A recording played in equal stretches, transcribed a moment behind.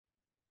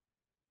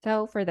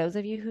So, for those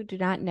of you who do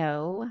not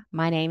know,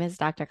 my name is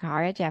Dr.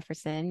 Kara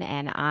Jefferson,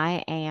 and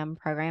I am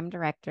Program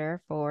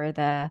Director for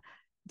the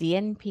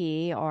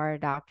DNP or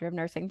Doctor of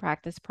Nursing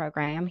Practice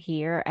program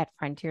here at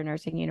Frontier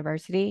Nursing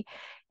University.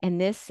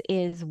 And this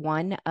is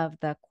one of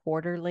the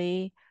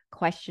quarterly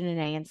question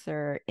and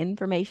answer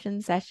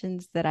information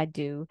sessions that I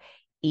do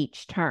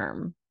each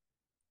term.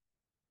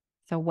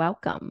 So,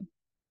 welcome.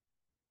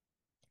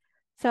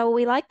 So,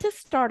 we like to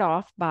start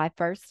off by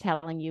first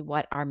telling you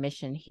what our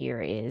mission here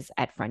is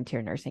at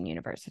Frontier Nursing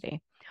University.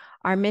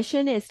 Our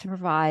mission is to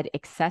provide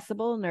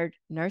accessible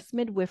nurse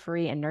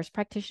midwifery and nurse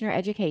practitioner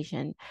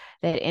education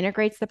that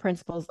integrates the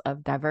principles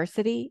of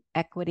diversity,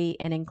 equity,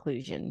 and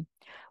inclusion.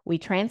 We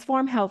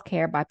transform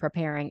healthcare by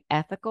preparing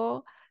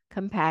ethical,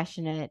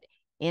 compassionate,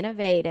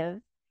 innovative,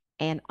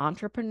 and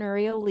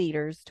entrepreneurial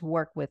leaders to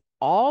work with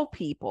all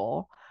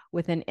people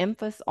with an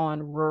emphasis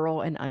on rural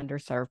and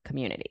underserved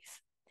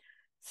communities.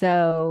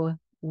 So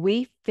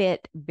we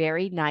fit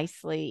very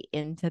nicely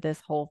into this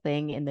whole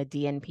thing in the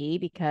DNP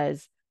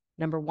because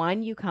number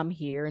one, you come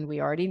here and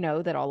we already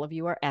know that all of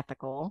you are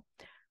ethical.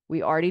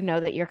 We already know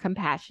that you're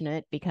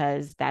compassionate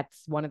because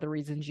that's one of the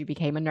reasons you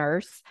became a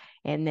nurse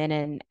and then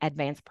an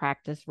advanced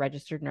practice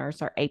registered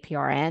nurse or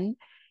APRN.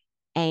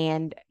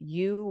 And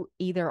you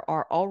either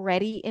are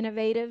already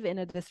innovative in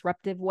a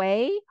disruptive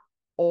way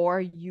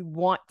or you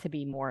want to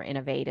be more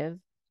innovative.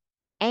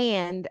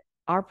 And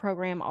our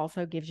program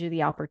also gives you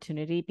the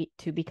opportunity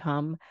to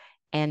become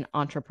an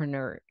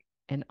entrepreneur,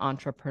 an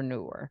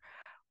entrepreneur.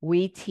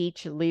 We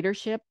teach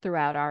leadership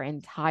throughout our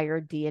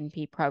entire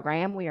DNP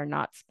program. We are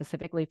not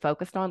specifically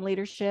focused on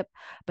leadership,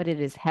 but it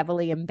is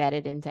heavily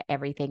embedded into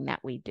everything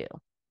that we do.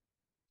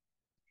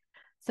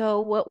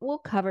 So what we'll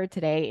cover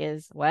today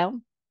is, well,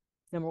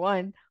 number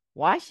one,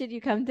 why should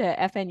you come to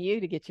FNU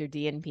to get your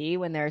DNP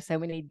when there are so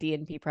many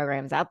DNP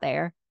programs out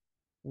there?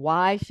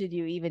 Why should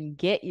you even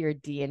get your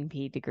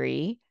DNP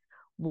degree?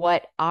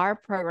 What our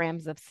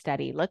programs of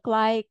study look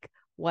like,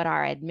 what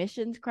our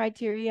admissions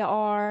criteria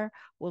are.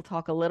 We'll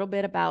talk a little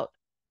bit about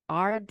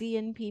our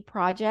DNP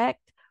project,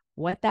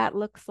 what that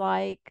looks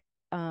like,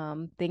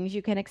 things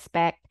you can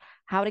expect,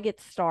 how to get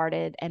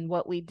started, and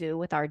what we do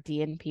with our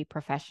DNP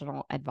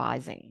professional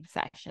advising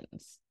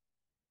sessions.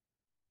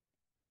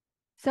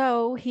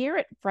 So here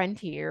at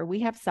Frontier,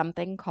 we have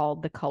something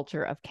called the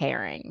culture of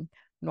caring.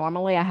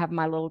 Normally, I have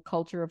my little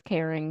culture of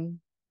caring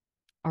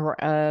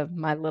or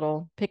my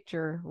little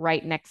picture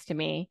right next to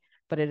me,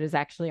 but it is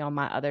actually on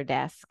my other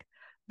desk.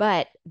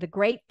 But the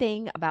great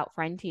thing about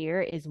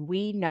Frontier is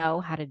we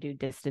know how to do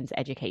distance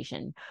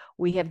education.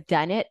 We have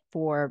done it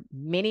for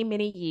many,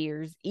 many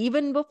years,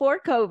 even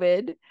before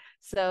COVID.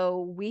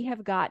 So we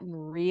have gotten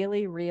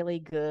really, really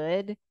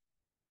good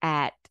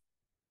at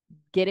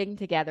getting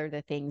together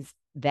the things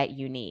that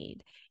you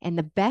need. And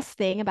the best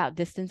thing about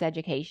distance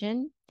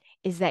education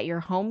is that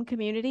your home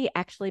community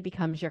actually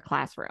becomes your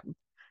classroom.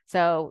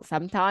 So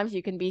sometimes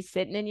you can be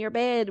sitting in your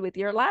bed with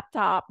your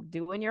laptop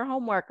doing your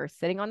homework or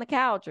sitting on the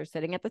couch or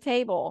sitting at the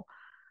table.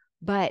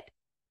 But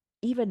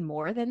even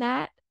more than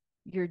that,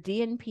 your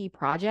DNP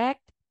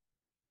project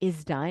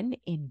is done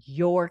in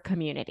your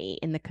community,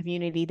 in the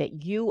community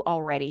that you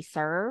already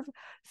serve,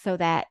 so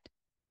that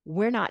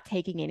we're not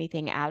taking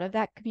anything out of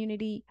that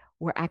community.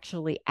 We're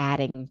actually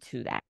adding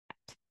to that.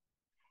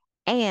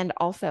 And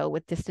also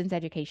with distance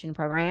education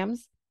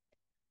programs,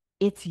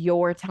 it's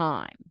your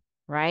time,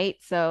 right?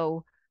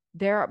 So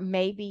there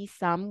may be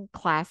some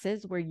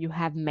classes where you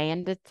have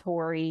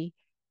mandatory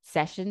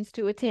sessions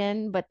to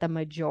attend, but the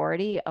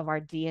majority of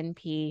our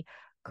DNP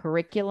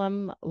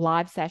curriculum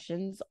live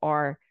sessions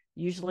are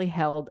usually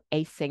held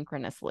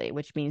asynchronously,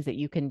 which means that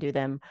you can do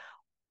them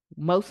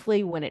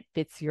mostly when it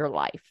fits your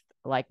life.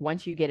 Like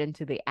once you get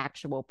into the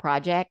actual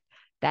project,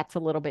 that's a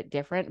little bit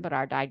different, but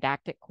our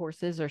didactic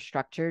courses are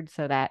structured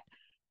so that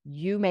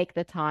you make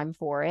the time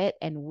for it,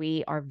 and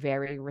we are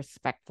very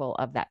respectful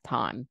of that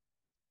time.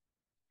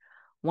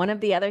 One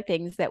of the other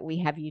things that we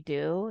have you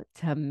do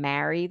to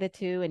marry the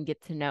two and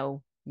get to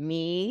know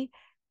me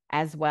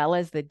as well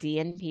as the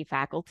DNP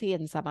faculty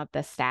and some of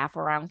the staff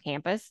around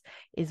campus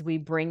is we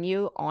bring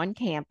you on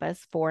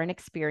campus for an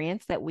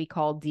experience that we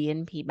call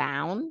DNP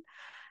Bound.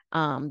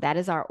 That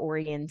is our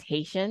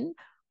orientation.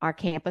 Our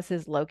campus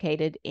is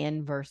located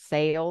in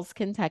Versailles,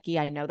 Kentucky.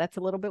 I know that's a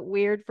little bit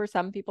weird for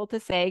some people to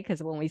say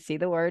because when we see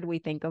the word, we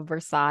think of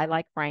Versailles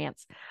like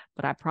France.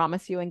 But I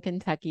promise you in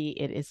Kentucky,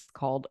 it is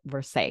called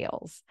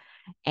Versailles.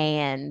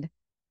 And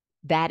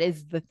that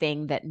is the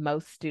thing that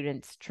most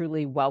students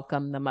truly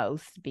welcome the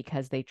most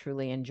because they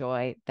truly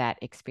enjoy that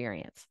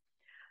experience.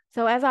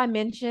 So as I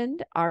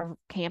mentioned, our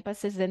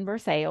campus is in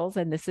Versailles,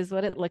 and this is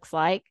what it looks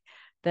like.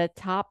 The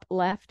top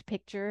left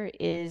picture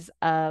is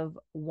of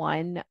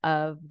one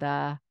of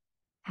the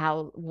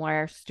how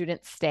where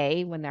students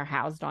stay when they're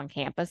housed on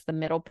campus. The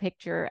middle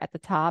picture at the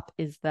top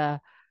is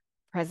the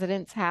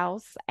president's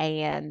house,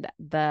 and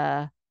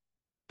the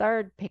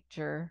third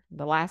picture,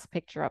 the last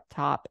picture up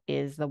top,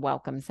 is the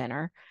welcome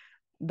center.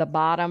 The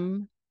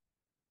bottom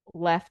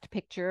left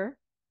picture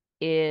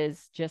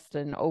is just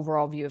an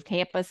overall view of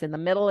campus. In the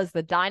middle is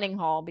the dining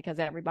hall because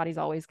everybody's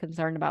always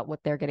concerned about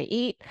what they're going to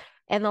eat.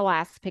 And the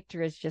last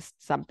picture is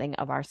just something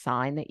of our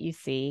sign that you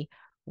see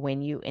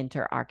when you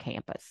enter our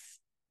campus.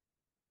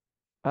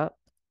 Oh,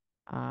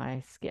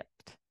 I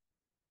skipped.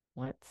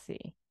 Let's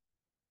see.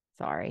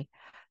 Sorry.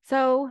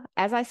 So,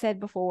 as I said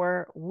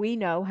before, we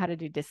know how to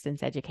do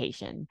distance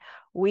education.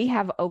 We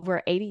have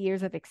over 80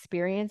 years of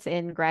experience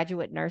in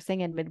graduate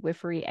nursing and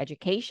midwifery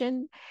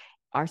education.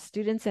 Our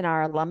students and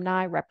our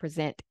alumni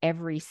represent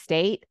every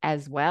state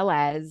as well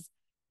as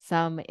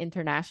some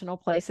international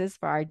places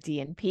for our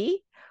DNP.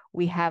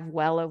 We have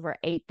well over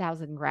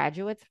 8,000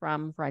 graduates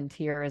from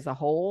Frontier as a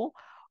whole,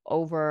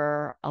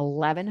 over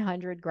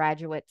 1,100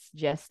 graduates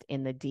just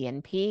in the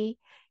DNP.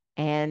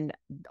 And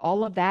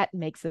all of that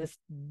makes us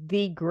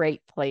the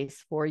great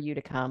place for you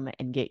to come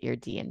and get your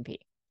DNP.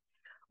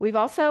 We've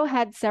also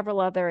had several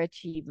other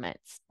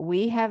achievements.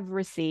 We have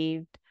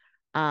received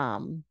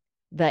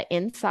the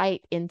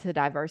Insight into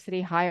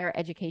Diversity Higher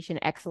Education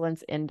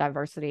Excellence in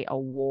Diversity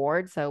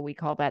Award. So we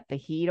call that the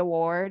HEED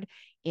Award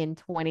in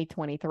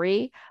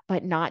 2023.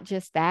 But not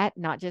just that,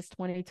 not just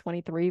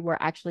 2023, we're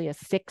actually a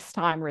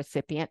 6-time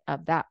recipient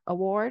of that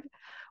award.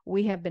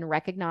 We have been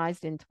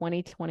recognized in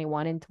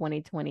 2021 and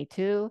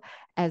 2022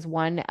 as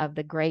one of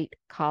the great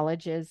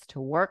colleges to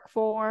work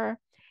for.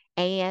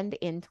 And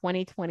in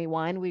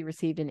 2021, we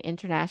received an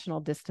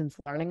International Distance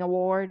Learning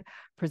Award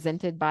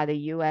presented by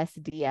the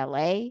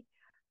USDLA,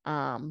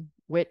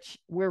 which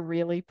we're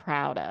really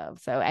proud of.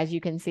 So as you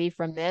can see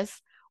from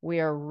this, we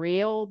are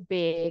real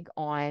big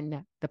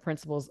on the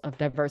principles of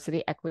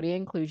diversity, equity,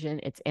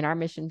 inclusion. It's in our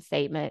mission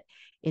statement.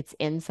 It's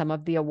in some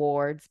of the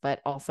awards, but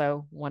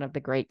also one of the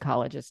great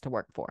colleges to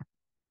work for.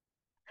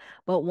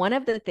 But one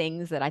of the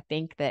things that I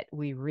think that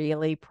we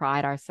really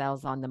pride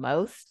ourselves on the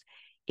most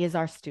is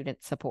our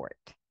student support.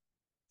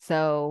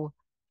 So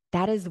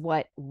that is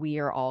what we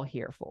are all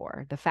here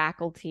for. The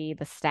faculty,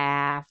 the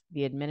staff,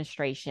 the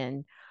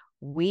administration,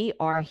 we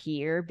are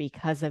here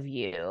because of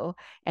you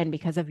and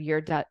because of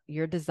your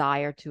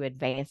desire to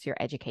advance your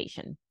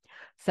education.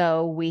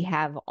 So we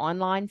have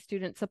online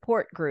student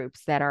support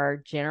groups that are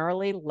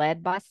generally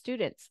led by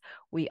students.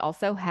 We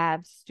also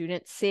have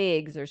student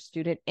SIGs or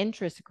student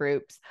interest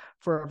groups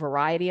for a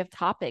variety of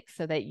topics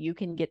so that you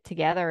can get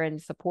together and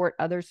support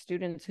other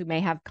students who may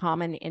have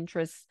common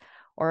interests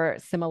or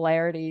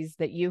similarities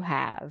that you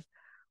have.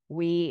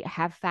 We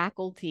have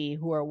faculty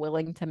who are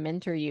willing to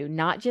mentor you,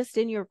 not just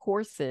in your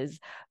courses,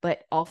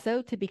 but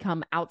also to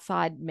become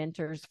outside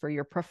mentors for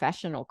your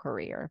professional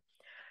career.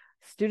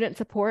 Student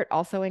support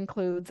also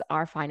includes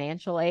our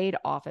financial aid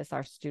office,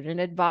 our student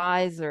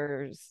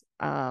advisors,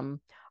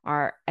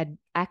 our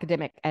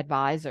academic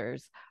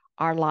advisors,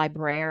 our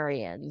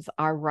librarians,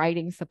 our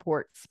writing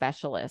support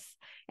specialists.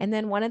 And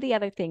then one of the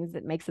other things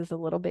that makes us a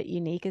little bit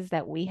unique is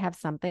that we have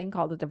something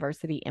called a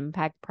Diversity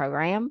Impact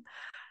Program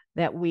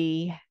that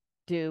we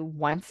do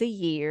once a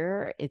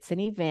year. It's an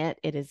event.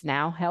 It is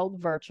now held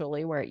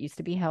virtually, where it used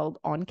to be held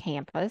on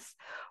campus,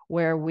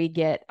 where we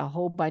get a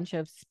whole bunch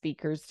of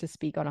speakers to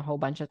speak on a whole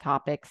bunch of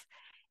topics.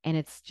 And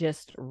it's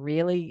just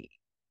really,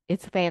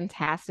 it's a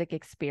fantastic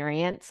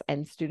experience,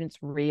 and students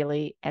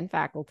really, and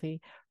faculty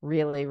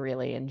really,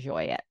 really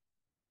enjoy it.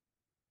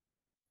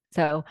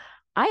 So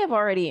I have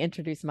already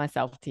introduced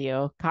myself to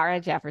you,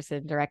 Cara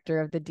Jefferson, director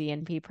of the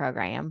DNP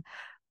program,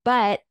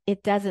 but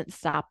it doesn't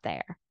stop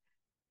there.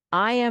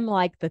 I am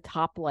like the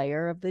top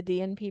layer of the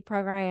DNP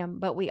program,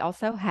 but we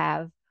also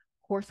have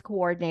course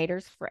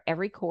coordinators for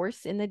every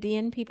course in the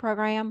DNP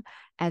program,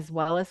 as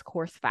well as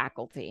course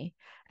faculty.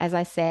 As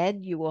I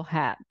said, you will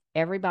have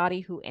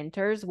everybody who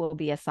enters will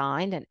be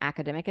assigned an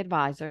academic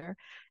advisor,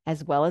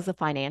 as well as a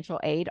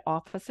financial aid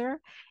officer.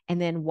 And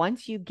then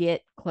once you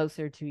get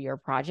closer to your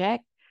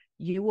project,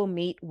 you will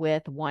meet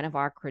with one of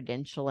our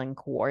credentialing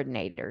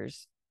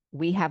coordinators.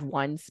 We have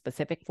one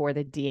specific for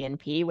the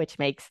DNP, which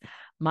makes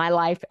my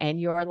life and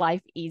your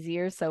life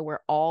easier. So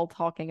we're all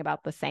talking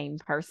about the same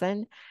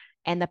person.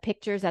 And the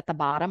pictures at the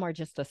bottom are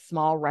just a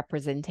small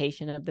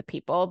representation of the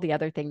people. The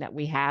other thing that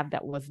we have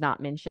that was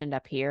not mentioned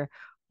up here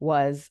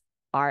was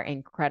our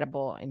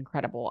incredible,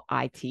 incredible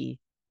IT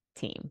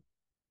team.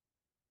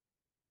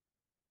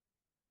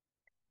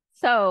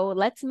 So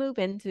let's move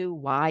into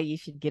why you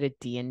should get a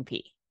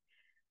DNP.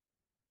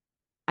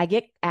 I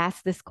get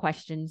asked this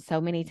question so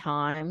many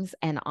times,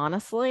 and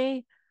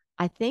honestly,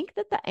 I think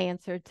that the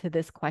answer to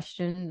this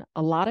question,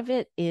 a lot of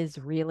it is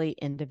really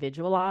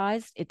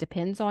individualized. It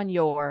depends on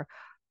your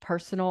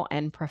personal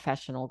and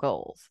professional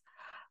goals.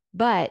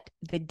 But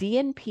the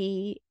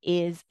DNP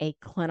is a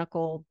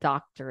clinical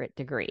doctorate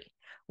degree,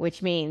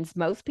 which means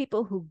most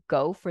people who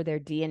go for their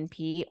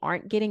DNP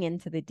aren't getting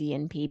into the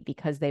DNP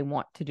because they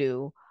want to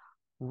do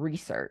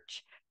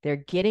research. They're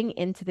getting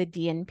into the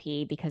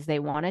DNP because they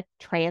want to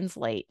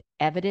translate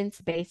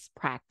evidence-based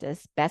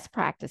practice, best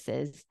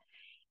practices,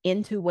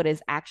 into what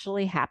is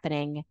actually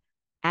happening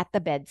at the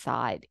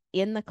bedside,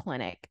 in the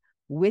clinic,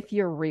 with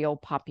your real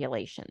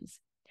populations.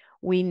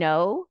 We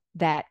know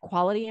that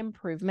quality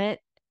improvement,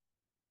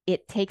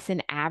 it takes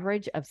an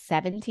average of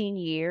 17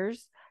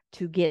 years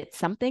to get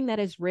something that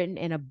is written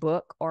in a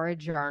book or a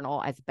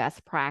journal as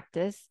best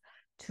practice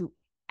to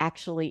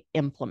actually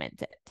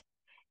implement it.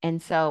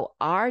 And so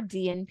our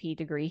DNP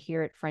degree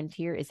here at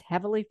Frontier is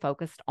heavily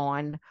focused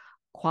on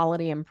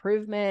quality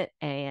improvement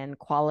and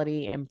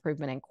quality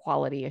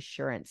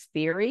assurance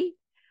theory.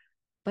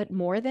 But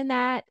more than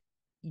that,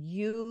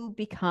 you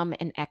become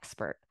an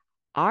expert.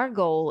 Our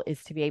goal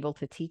is to be able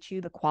to teach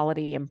you the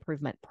quality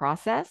improvement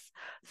process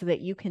so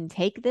that you can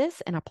take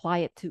this and apply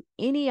it to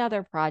any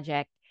other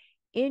project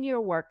in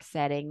your work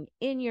setting,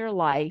 in your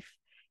life,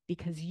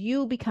 because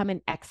you become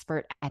an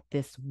expert at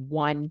this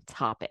one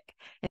topic.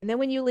 And then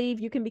when you leave,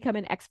 you can become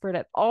an expert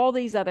at all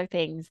these other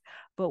things.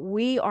 But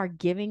we are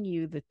giving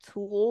you the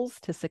tools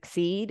to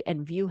succeed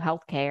and view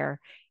healthcare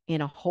in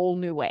a whole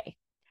new way.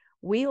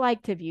 We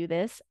like to view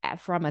this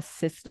from a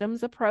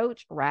systems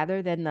approach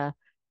rather than the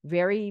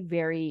very,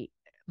 very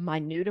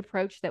minute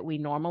approach that we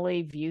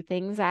normally view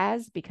things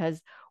as, because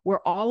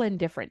we're all in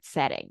different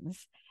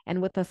settings.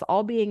 And with us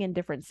all being in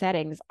different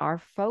settings, our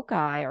foci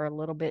are a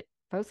little bit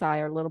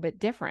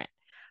different.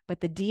 But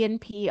the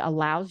DNP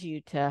allows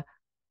you to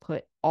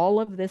put all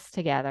of this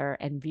together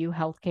and view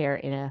healthcare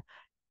in a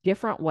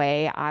different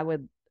way. I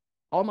would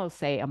almost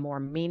say a more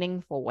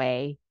meaningful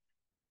way.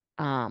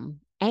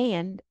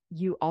 And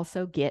you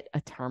also get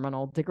a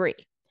terminal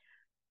degree.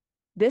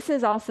 This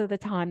is also the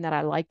time that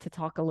I like to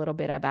talk a little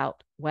bit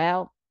about,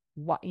 well,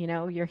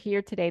 you're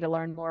here today to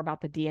learn more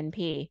about the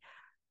DNP,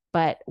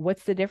 but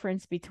what's the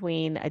difference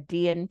between a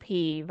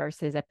DNP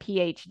versus a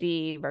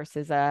PhD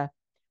versus a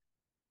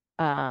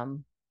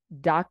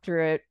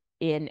doctorate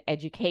in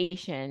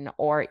education,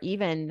 or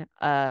even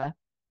for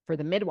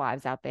the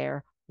midwives out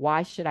there,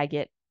 why should I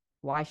get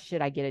a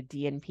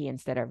DNP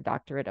instead of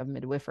doctorate of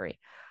midwifery?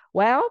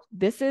 Well,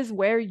 this is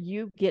where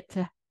you get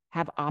to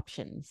have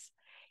options.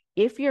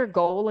 If your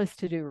goal is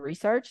to do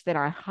research, then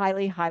I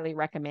highly, highly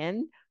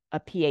recommend a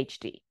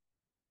PhD.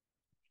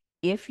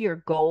 If your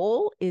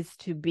goal is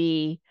to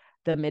be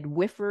the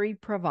midwifery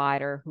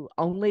provider who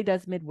only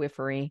does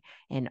midwifery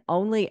and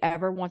only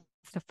ever wants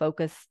to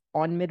focus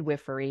on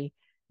midwifery,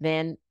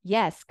 then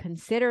yes,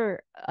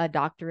 consider a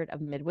doctorate of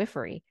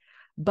midwifery.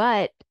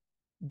 But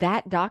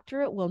that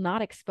doctorate will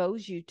not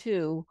expose you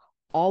to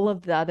all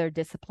of the other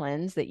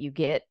disciplines that you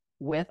get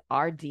with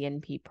our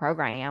DNP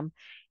program.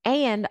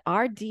 And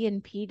our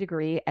DNP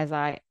degree, as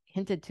I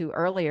hinted to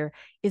earlier,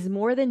 is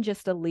more than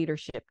just a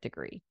leadership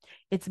degree.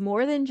 It's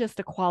more than just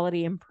a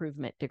quality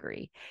improvement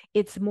degree.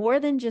 It's more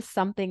than just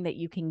something that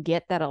you can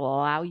get that'll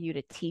allow you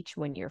to teach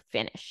when you're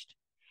finished.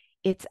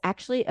 It's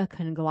actually a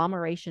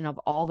conglomeration of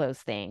all those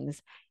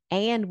things.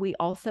 And we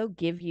also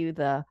give you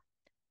the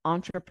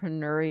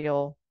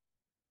entrepreneurial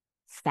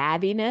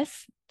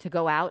savviness to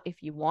go out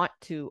if you want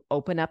to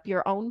open up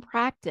your own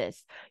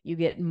practice. You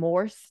get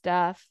more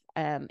stuff,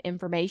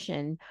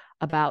 information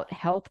about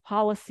health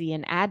policy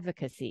and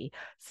advocacy.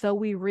 So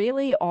we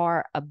really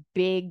are a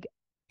big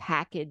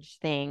package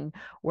thing.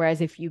 Whereas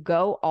if you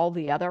go all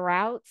the other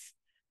routes,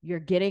 you're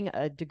getting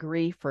a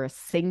degree for a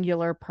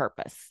singular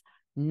purpose,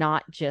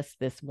 not just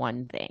this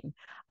one thing.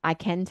 I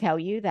can tell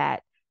you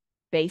that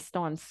based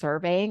on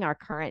surveying our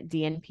current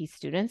DNP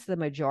students, the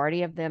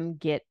majority of them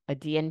get a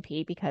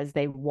DNP because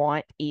they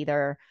want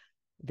either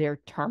their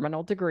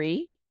terminal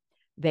degree,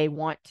 they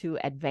want to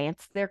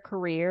advance their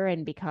career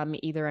and become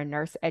either a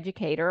nurse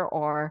educator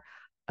or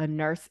a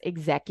nurse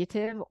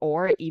executive,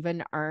 or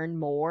even earn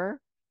more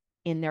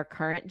in their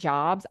current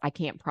jobs. I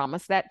can't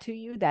promise that to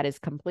you. That is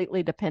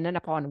completely dependent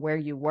upon where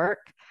you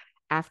work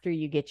after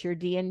you get your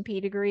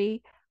DNP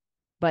degree.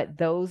 But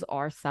those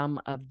are some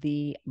of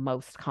the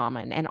most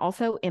common. And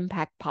also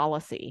impact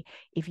policy.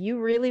 If you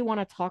really want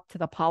to talk to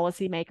the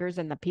policymakers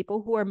and the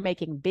people who are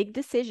making big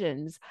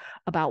decisions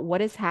about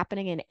what is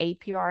happening in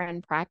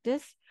APRN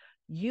practice,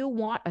 you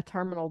want a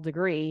terminal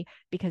degree,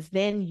 because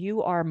then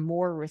you are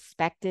more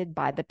respected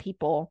by the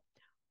people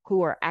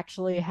who are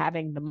actually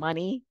having the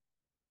money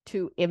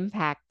to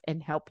impact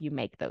and help you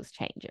make those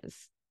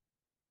changes.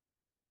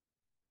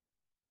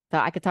 So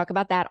I could talk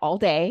about that all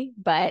day,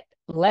 but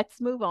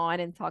let's move on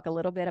and talk a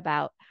little bit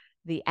about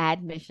the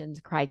admissions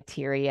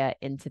criteria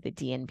into the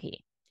DNP.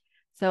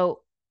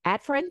 So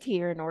at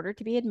Frontier, in order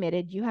to be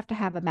admitted, you have to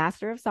have a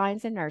Master of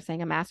Science in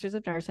Nursing, a Master's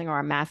of Nursing, or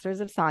a Master's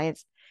of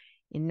Science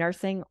in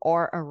Nursing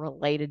or a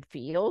related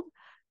field.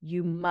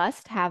 You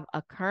must have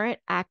a current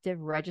active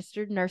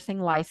registered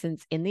nursing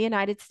license in the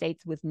United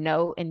States with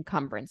no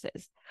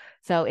encumbrances.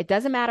 So it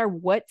doesn't matter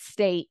what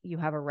state you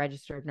have a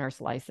registered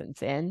nurse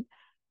license in.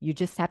 You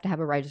just have to have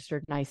a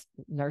registered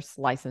nurse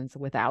license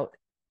without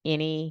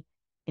any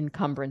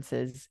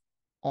encumbrances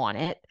on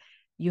it.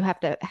 You have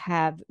to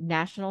have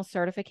national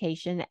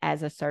certification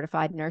as a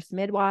certified nurse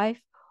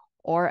midwife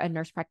or a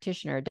nurse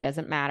practitioner. It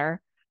doesn't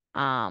matter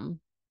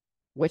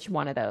which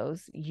one of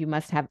those. You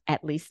must have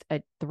at least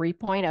a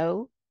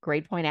 3.0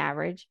 grade point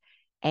average,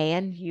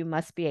 and you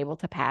must be able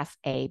to pass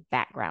a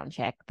background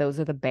check. Those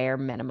are the bare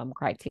minimum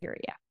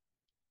criteria.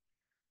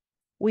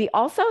 We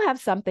also have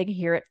something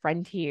here at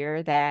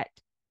Frontier that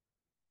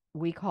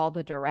we call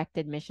the direct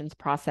admissions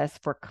process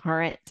for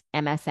current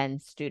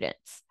MSN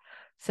students.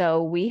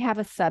 So we have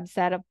a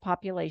subset of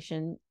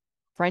population.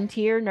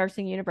 Frontier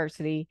Nursing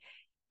University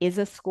is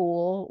a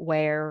school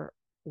where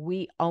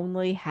we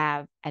only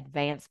have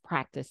advanced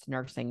practice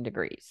nursing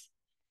degrees.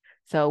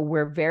 So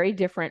we're very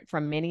different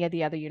from many of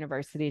the other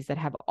universities that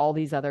have all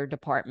these other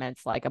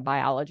departments, like a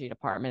biology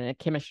department, a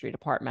chemistry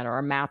department, or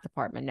a math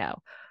department. No,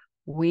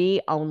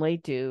 we only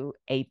do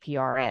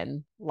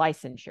APRN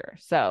licensure.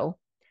 So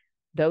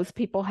those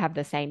people have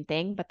the same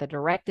thing, but the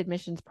direct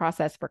admissions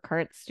process for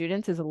current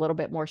students is a little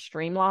bit more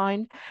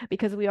streamlined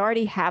because we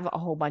already have a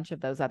whole bunch of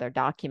those other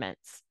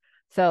documents.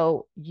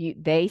 So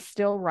they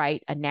still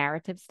write a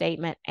narrative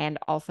statement and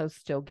also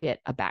still get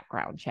a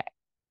background check.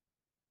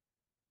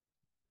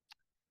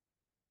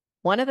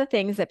 One of the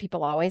things that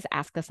people always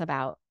ask us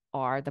about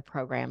are the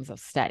programs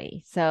of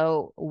study.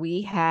 So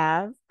we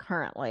have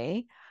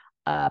currently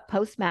a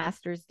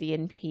postmaster's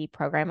DNP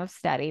program of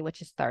study,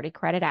 which is 30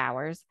 credit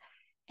hours.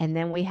 And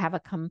then we have a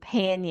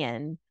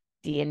companion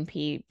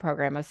DNP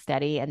program of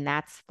study, and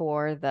that's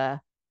for the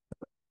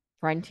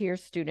frontier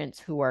students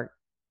who are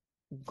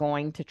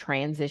going to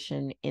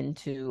transition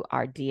into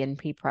our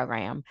DNP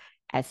program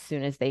as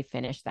soon as they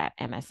finish that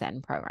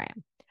MSN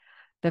program.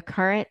 The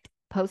current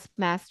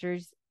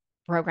postmaster's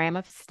program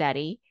of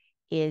study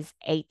is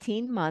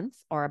 18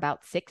 months or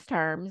about 6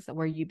 terms,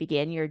 where you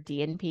begin your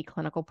DNP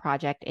clinical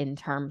project in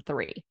term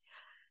 3.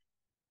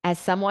 As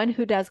someone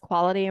who does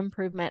quality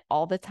improvement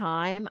all the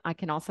time, I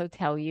can also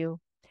tell you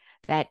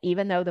that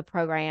even though the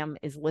program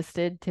is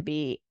listed to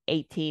be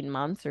 18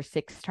 months or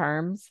 6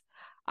 terms,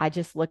 I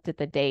just looked at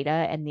the data,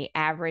 and the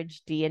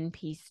average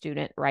DNP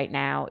student right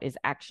now is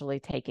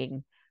actually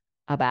taking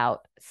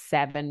about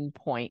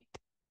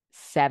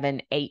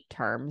 7.78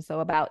 terms, so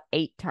about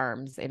 8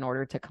 terms in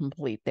order to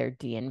complete their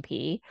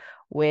DNP,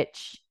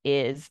 which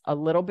is a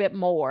little bit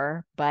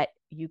more, but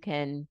you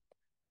can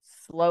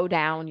slow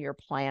down your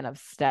plan of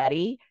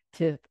study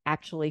to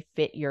actually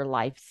fit your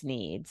life's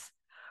needs.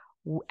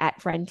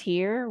 At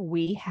Frontier,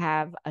 we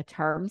have a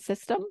term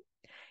system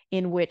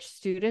in which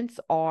students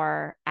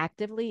are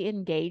actively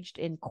engaged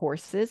in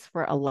courses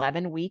for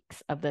 11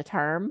 weeks of the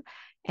term,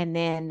 and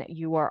then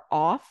you are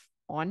off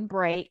on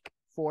break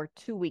for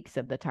 2 weeks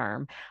of the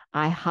term.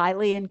 I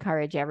highly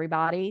encourage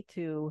everybody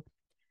to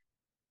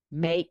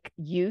make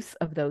use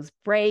of those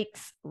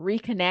breaks,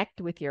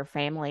 reconnect with your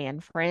family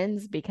and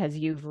friends, because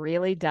you've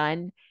really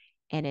done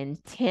an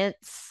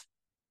intense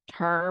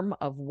term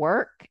of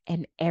work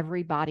and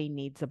everybody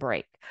needs a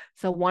break.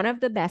 So one of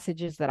the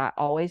messages that I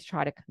always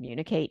try to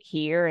communicate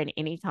here and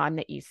anytime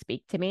that you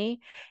speak to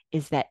me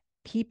is that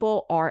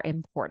people are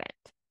important.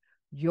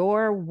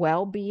 Your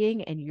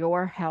well-being and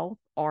your health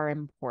are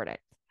important,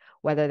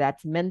 whether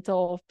that's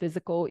mental,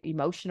 physical,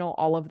 emotional,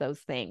 all of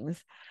those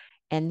things.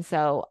 And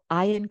so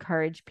I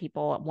encourage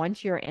people,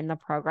 once you're in the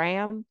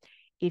program,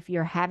 if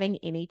you're having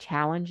any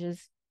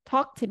challenges,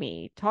 talk to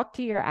me, talk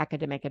to your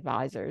academic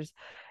advisors,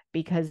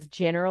 because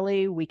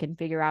generally we can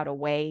figure out a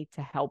way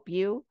to help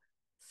you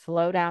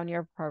slow down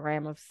your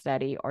program of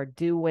study or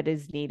do what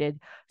is needed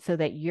so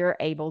that you're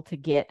able to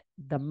get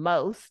the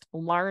most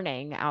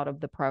learning out of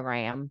the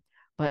program,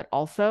 but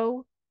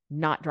also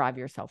not drive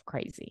yourself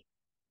crazy.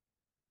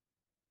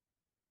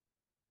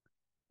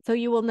 So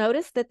you will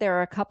notice that there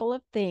are a couple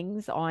of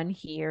things on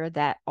here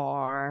that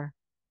are,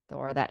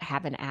 or that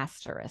have an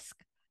asterisk.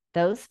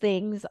 Those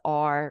things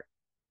are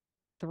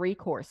 3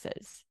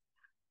 courses.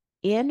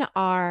 In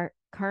our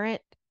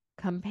current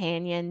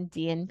companion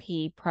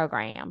DNP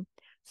program,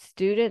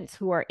 students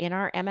who are in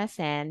our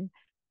MSN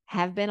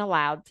have been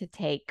allowed to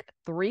take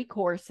 3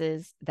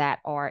 courses that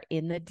are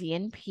in the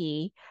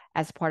DNP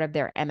as part of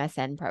their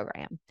MSN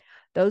program.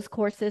 Those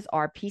courses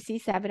are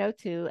PC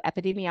 702,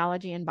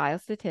 Epidemiology and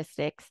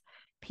Biostatistics,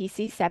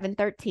 PC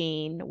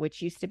 713,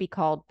 which used to be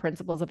called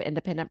Principles of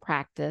Independent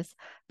Practice,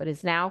 but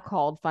is now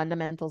called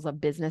Fundamentals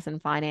of Business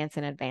and Finance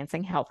and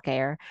Advancing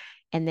Healthcare,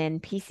 and then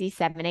PC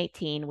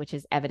 718, which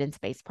is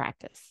Evidence-Based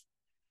Practice.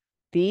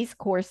 These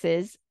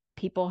courses,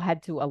 people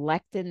had to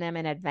elect in them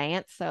in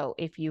advance. So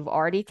if you've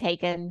already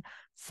taken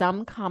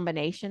some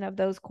combination of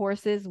those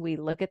courses, we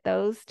look at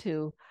those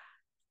to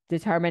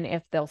determine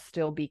if they'll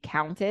still be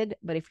counted.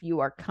 But if you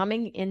are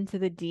coming into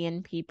the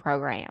DNP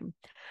program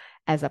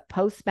as a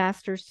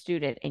postmaster's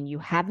student and you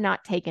have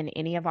not taken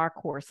any of our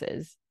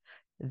courses,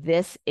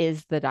 this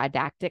is the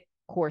didactic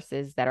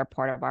courses that are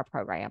part of our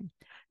program.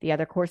 The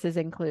other courses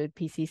include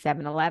PC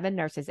 711,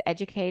 Nurses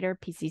Educator,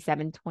 PC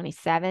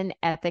 727,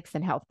 Ethics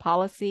and Health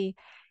Policy,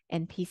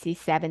 and PC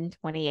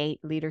 728,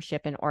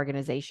 Leadership and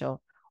Organizational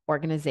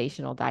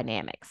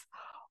Dynamics.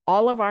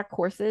 All of our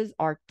courses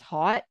are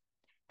taught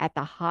at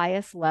the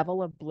highest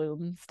level of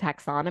Bloom's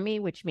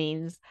taxonomy, which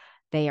means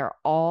they are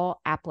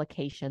all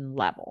application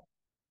level.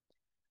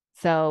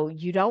 So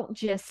you don't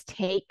just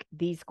take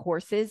these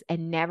courses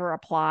and never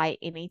apply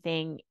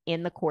anything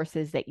in the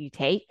courses that you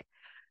take.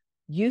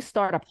 You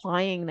start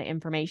applying the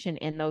information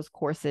in those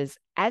courses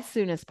as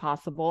soon as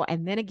possible.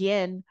 And then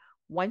again,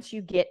 once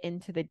you get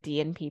into the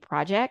DNP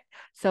project.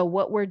 So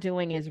what we're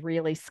doing is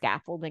really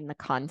scaffolding the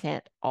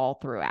content all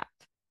throughout.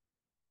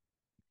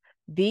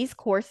 These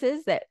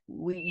courses that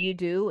you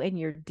do in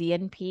your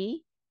DNP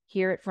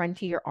here at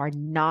Frontier are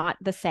not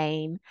the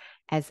same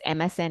as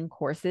MSN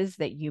courses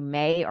that you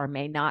may or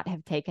may not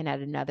have taken at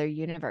another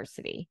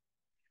university.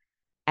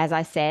 As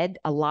I said,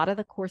 a lot of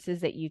the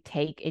courses that you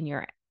take in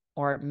your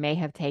or may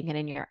have taken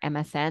in your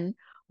MSN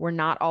were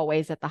not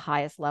always at the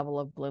highest level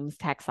of Bloom's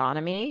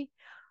taxonomy.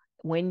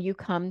 When you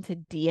come to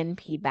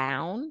DNP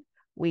Bound,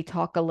 we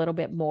talk a little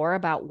bit more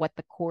about what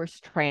the course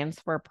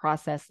transfer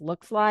process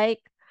looks like,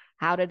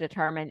 how to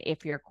determine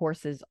if your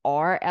courses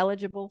are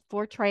eligible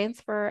for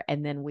transfer,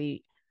 and then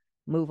we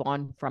move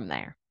on from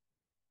there.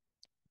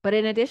 But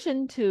in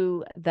addition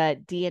to the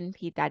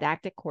DNP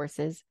didactic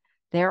courses,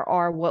 there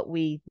are what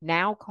we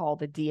now call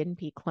the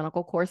DNP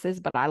clinical courses,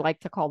 but I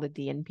like to call the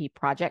DNP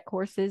project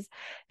courses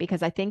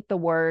because I think the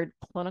word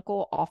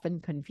clinical often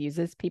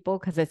confuses people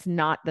because it's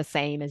not the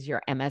same as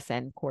your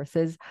MSN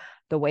courses,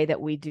 the way that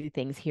we do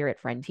things here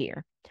at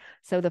Frontier.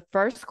 So the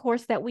first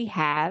course that we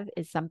have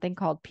is something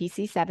called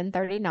PC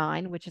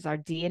 739, which is our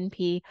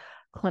DNP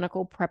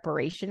clinical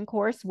preparation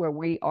course, where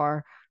we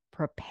are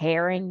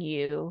preparing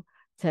you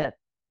to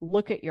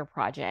look at your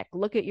project,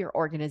 look at your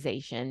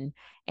organization,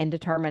 and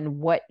determine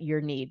what your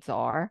needs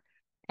are.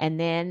 And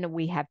then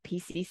we have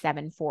PC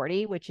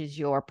 740, which is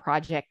your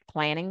project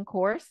planning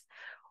course,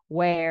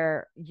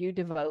 where you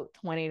devote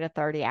 20 to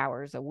 30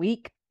 hours a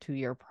week to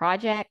your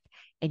project,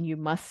 and you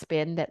must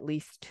spend at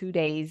least 2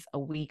 days a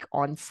week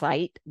on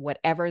site,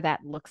 whatever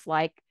that looks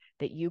like,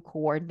 that you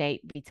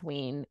coordinate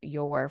between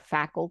your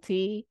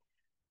faculty,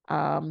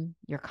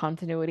 your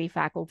continuity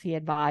faculty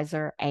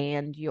advisor,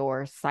 and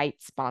your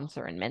site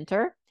sponsor and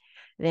mentor.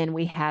 Then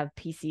we have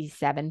PC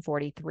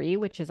 743,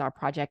 which is our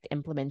project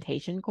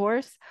implementation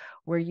course,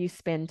 where you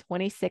spend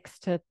 26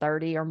 to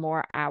 30 or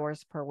more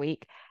hours per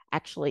week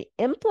actually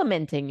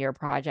implementing your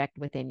project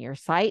within your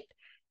site.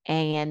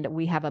 And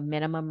we have a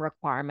minimum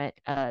requirement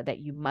that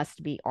you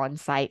must be on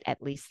site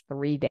at least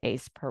 3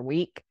 days per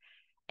week.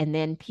 And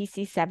then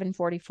PC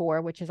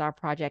 744, which is our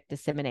project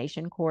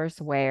dissemination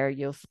course, where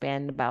you'll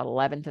spend about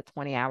 11 to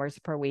 20 hours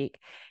per week.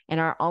 And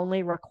our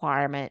only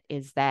requirement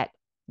is that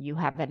you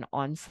have an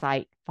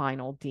on-site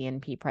final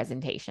DNP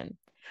presentation.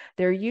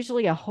 There are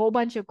usually a whole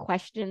bunch of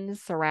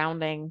questions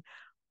surrounding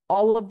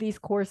all of these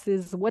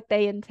courses, what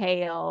they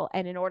entail.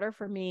 And in order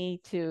for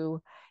me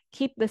to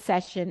keep the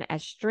session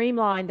as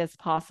streamlined as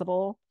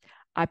possible,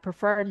 I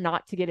prefer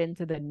not to get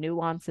into the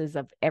nuances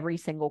of every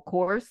single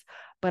course,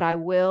 but I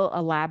will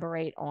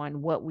elaborate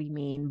on what we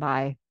mean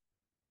by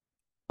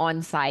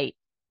on-site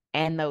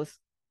and those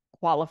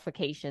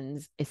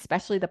qualifications,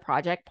 especially the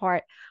project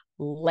part,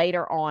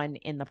 later on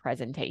in the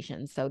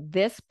presentation. So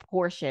this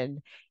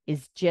portion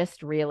is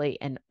just really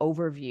an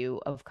overview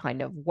of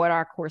kind of what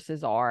our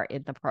courses are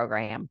in the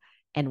program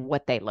and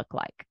what they look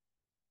like.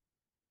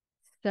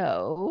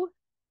 So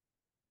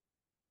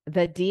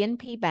the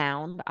DNP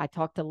bound, I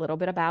talked a little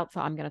bit about, so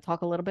I'm going to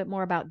talk a little bit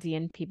more about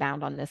DNP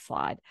bound on this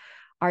slide.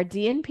 Our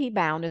DNP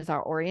bound is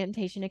our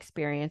orientation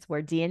experience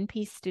where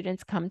DNP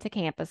students come to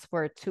campus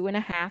for a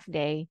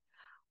 2.5-day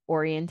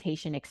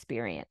orientation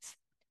experience.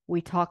 We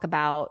talk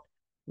about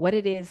what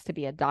it is to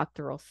be a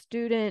doctoral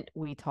student.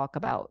 We talk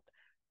about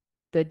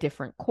the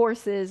different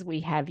courses. We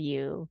have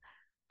you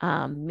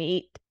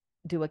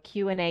do a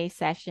Q&A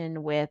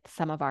session with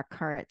some of our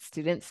current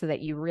students so that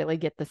you really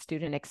get the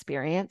student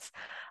experience.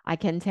 I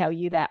can tell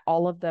you that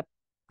all of the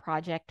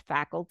project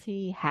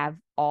faculty have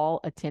all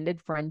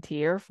attended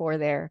Frontier for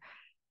their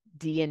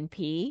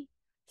DNP.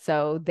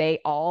 So they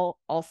all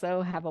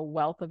also have a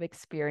wealth of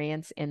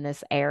experience in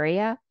this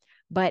area,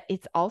 but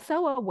it's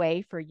also a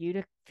way for you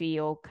to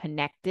feel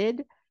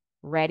connected,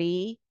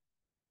 ready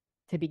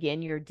to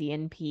begin your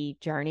DNP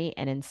journey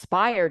and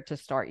inspired to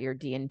start your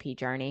DNP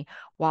journey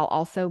while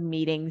also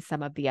meeting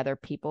some of the other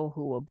people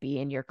who will be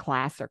in your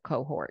class or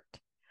cohort.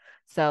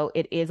 So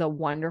it is a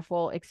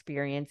wonderful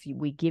experience.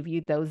 We give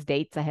you those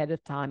dates ahead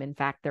of time. In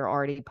fact, they're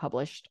already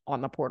published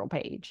on the portal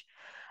page.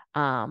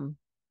 And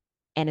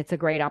it's a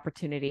great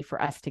opportunity for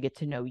us to get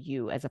to know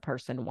you as a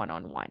person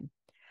one-on-one.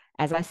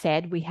 As I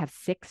said, we have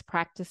 6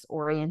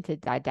 practice-oriented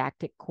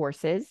didactic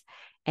courses,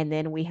 and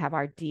then we have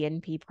our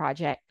DNP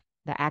project,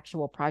 the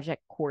actual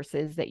project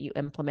courses that you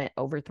implement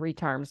over 3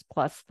 terms,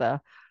 plus the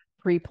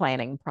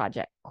pre-planning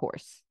project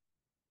course.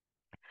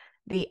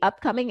 The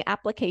upcoming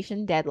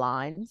application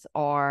deadlines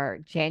are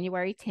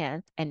January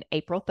 10th and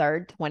April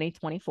 3rd,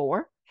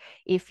 2024.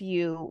 If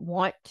you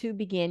want to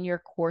begin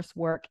your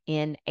coursework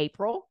in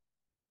April,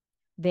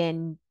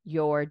 then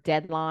your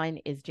deadline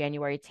is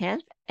January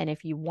 10th. And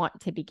if you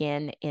want to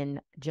begin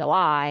in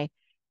July,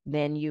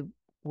 then you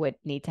would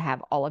need to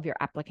have all of your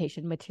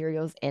application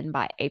materials in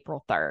by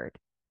April 3rd.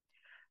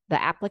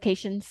 The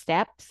application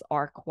steps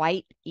are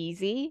quite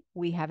easy.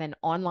 We have an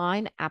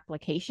online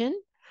application.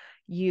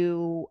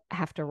 You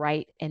have to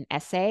write an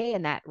essay,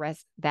 and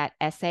that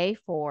essay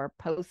for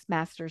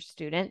postmaster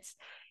students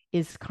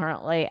is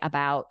currently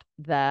about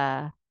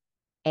the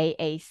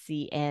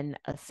AACN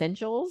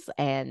essentials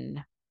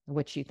and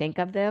what you think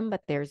of them,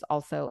 but there's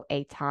also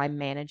a time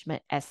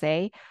management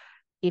essay.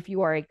 If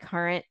you are a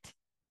current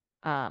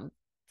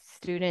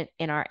student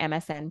in our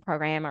MSN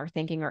program or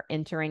thinking or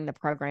entering the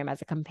program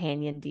as a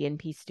companion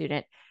DNP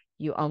student,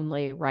 you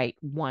only write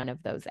one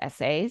of those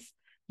essays.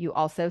 You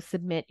also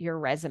submit your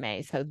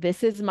resume. So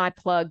this is my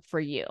plug for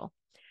you.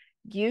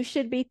 You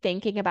should be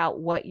thinking about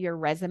what your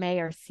resume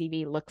or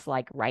CV looks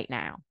like right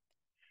now.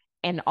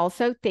 And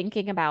also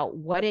thinking about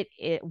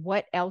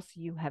what else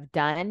you have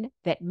done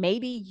that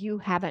maybe you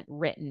haven't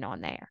written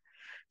on there.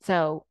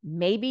 So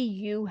maybe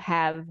you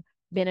have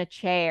been a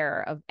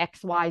chair of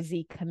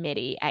XYZ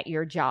committee at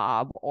your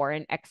job or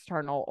an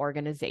external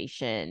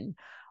organization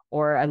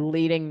or a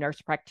leading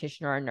nurse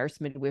practitioner or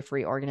nurse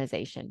midwifery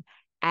organization.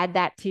 Add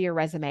that to your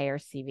resume or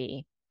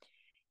CV.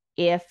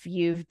 If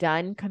you've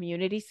done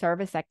community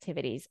service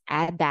activities,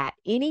 add that.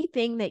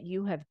 Anything that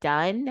you have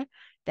done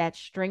that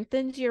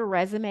strengthens your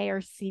resume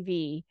or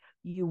CV,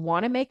 you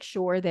want to make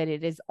sure that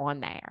it is on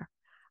there.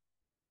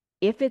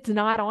 If it's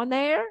not on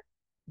there,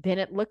 then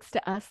it looks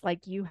to us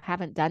like you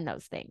haven't done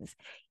those things.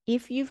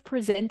 If you've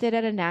presented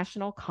at a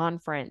national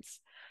conference,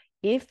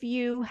 if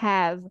you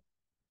have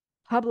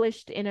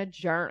published in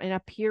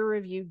a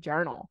peer-reviewed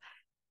journal,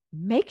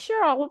 make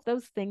sure all of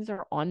those things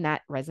are on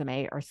that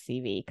resume or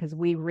CV, because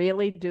we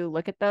really do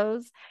look at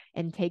those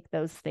and take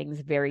those things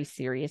very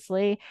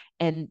seriously.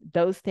 And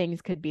those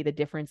things could be the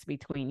difference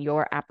between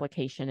your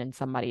application and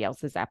somebody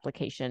else's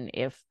application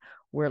if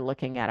we're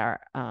looking at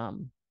our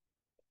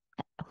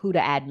who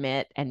to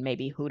admit and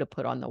maybe who to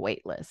put on the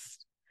wait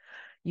list.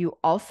 You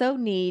also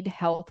need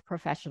health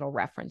professional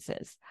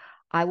references.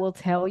 I will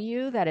tell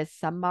you that as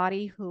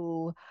somebody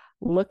who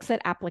looks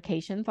at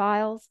application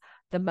files,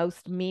 the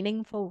most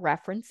meaningful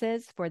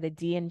references for the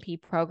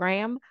DNP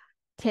program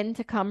tend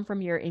to come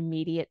from your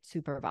immediate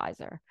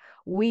supervisor.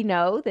 We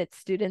know that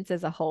students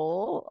as a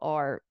whole,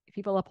 or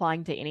people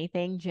applying to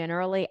anything,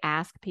 generally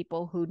ask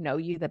people who know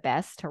you the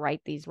best to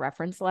write these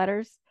reference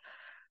letters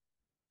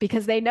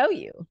because they know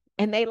you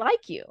and they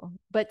like you.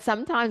 But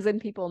sometimes when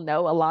people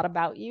know a lot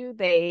about you,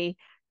 they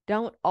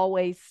don't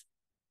always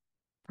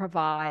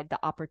provide the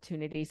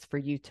opportunities for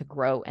you to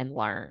grow and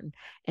learn.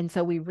 And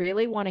so we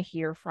really want to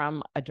hear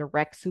from a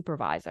direct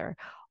supervisor.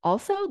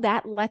 Also,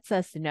 that lets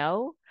us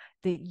know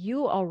that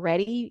you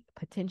already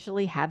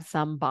potentially have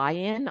some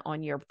buy-in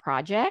on your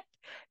project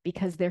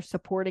because they're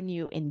supporting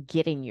you in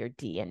getting your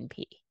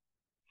DNP.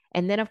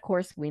 And then, of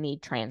course, we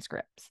need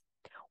transcripts.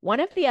 One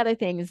of the other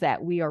things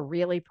that we are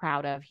really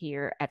proud of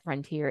here at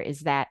Frontier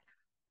is that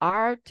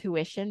our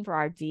tuition for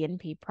our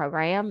DNP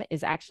program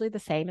is actually the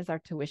same as our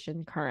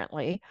tuition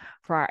currently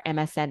for our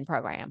MSN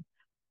program.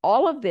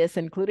 All of this,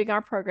 including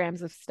our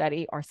programs of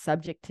study, are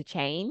subject to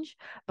change,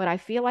 but I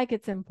feel like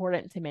it's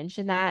important to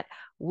mention that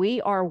we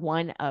are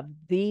one of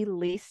the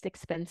least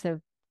expensive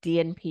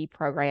DNP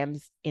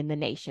programs in the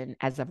nation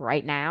as of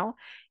right now,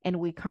 and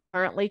we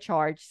currently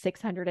charge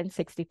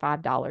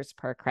 $665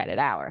 per credit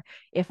hour.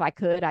 If I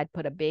could, I'd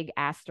put a big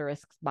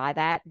asterisk by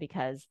that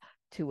because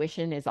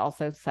tuition is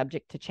also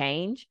subject to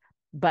change,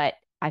 but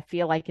I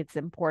feel like it's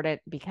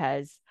important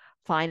because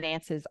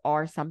finances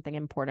are something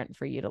important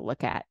for you to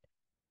look at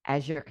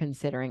as you're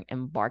considering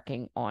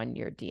embarking on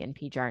your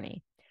DNP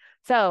journey.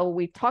 So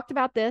we've talked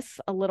about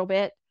this a little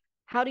bit.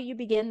 How do you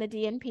begin the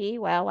DNP?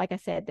 Well, like I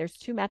said, there's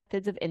two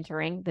methods of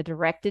entering: the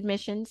direct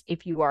admissions.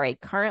 If you are a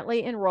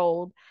currently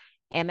enrolled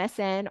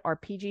MSN or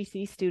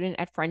PGC student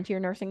at Frontier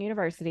Nursing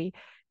University,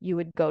 you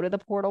would go to the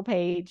portal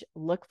page,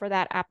 look for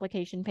that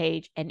application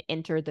page, and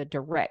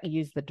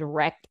use the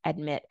direct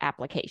admit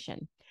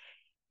application.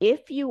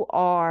 If you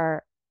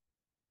are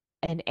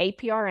an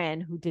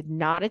APRN who did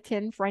not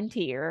attend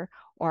Frontier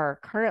or are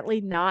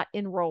currently not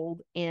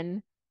enrolled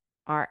in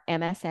our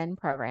MSN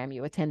program,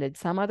 you attended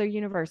some other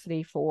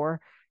university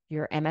for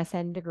your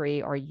MSN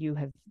degree, or you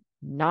have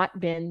not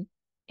been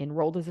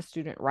enrolled as a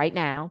student right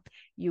now,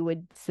 you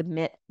would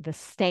submit the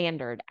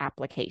standard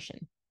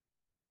application.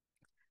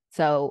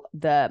 So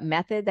the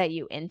method that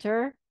you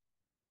enter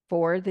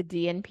for the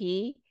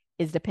DNP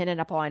is dependent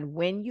upon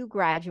when you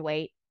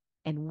graduate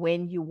and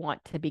when you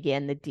want to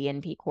begin the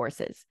DNP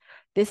courses.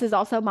 This is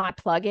also my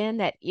plug-in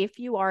that if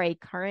you are a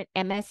current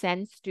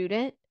MSN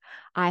student,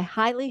 I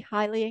highly,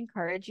 highly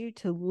encourage you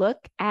to look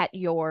at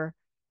your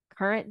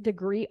current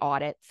degree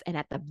audits. And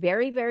at the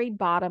very, very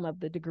bottom of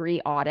the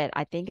degree audit,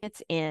 I think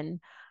it's in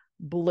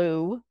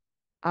blue,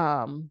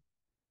 at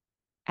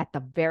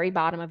the very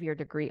bottom of your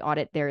degree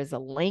audit, there is a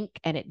link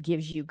and it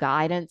gives you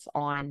guidance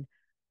on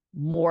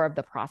more of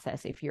the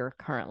process if you're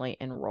a currently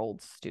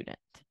enrolled student.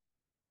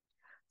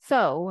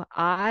 So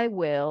I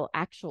will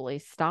actually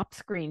stop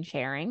screen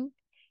sharing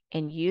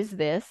and use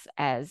this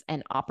as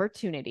an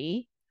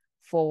opportunity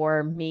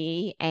for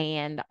me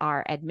and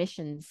our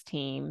admissions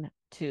team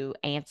to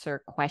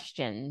answer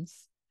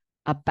questions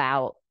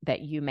about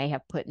that you may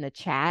have put in the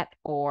chat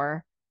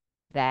or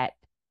that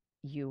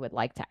you would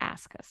like to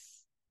ask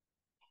us.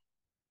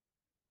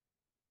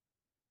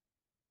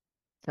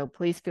 So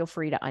please feel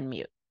free to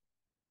unmute.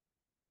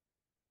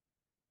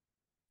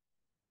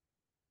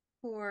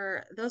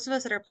 For those of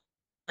us that are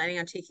planning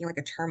on taking like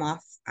a term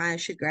off, I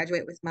should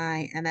graduate with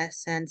my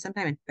MSN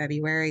sometime in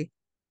February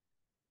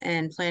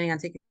and planning on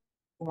taking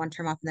one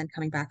term off and then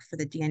coming back for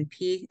the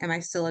DNP. Am I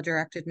still a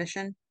direct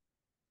admission?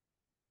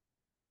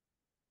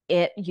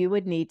 You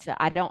would need to,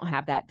 I don't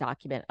have that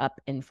document up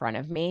in front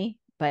of me,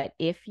 but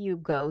if you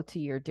go to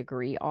your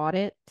degree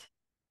audit,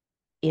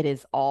 it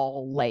is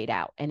all laid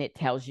out and it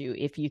tells you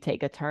if you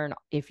take a turn,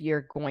 if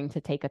you're going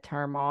to take a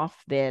term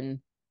off,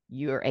 then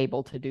you're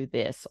able to do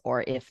this,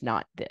 or if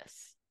not,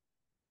 this.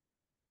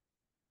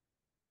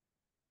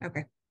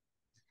 Okay.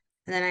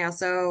 And then I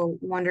also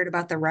wondered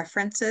about the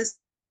references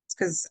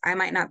because I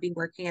might not be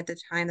working at the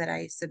time that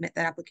I submit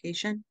that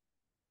application.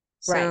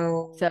 Right.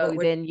 So what So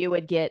would, then you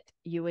would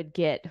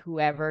get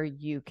whoever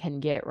you can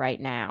get right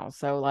now.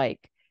 So like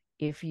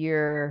if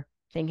you're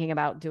thinking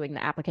about doing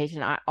the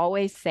application, I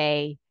always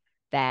say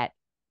that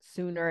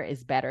sooner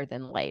is better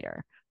than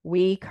later.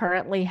 We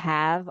currently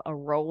have a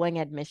rolling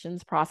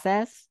admissions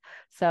process.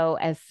 So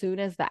as soon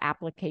as the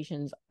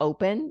applications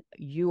open,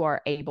 you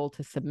are able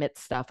to submit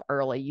stuff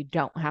early. You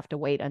don't have to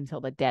wait until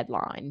the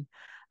deadline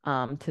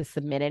to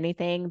submit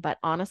anything. But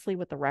honestly,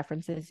 with the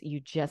references,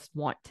 you just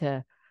want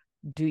to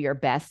do your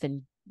best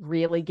and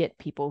really get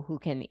people who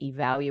can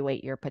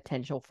evaluate your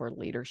potential for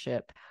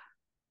leadership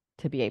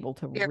to be able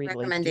to do you have really do the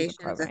recommendations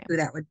program.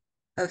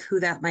 of who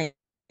that might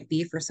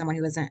be for someone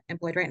who isn't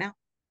employed right now?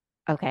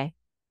 Okay.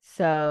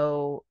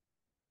 So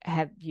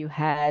have you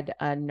had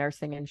a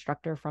nursing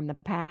instructor from the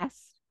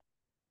past?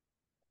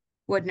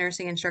 Would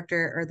nursing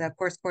instructor or the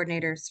course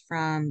coordinators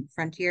from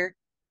Frontier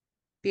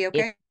be If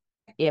okay?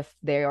 if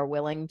they are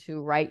willing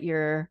to write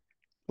your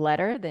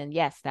letter, then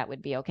yes, that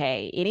would be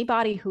okay.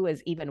 Anybody who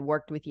has even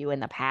worked with you in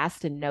the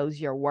past and knows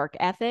your work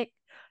ethic,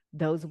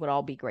 those would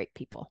all be great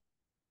people,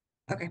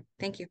 Okay,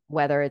 thank you.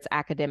 whether it's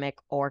academic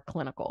or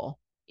clinical,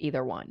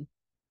 either one.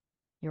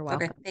 You're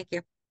Okay, welcome. thank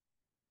you.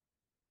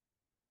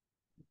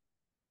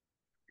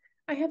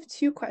 I have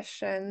two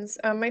questions.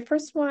 My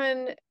first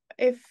one,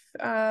 if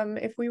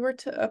we were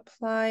to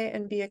apply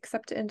and be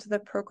accepted into the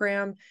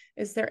program,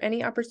 is there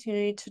any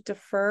opportunity to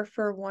defer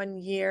for 1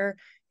 year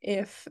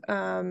if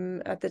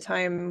at the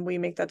time we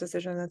make that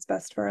decision that's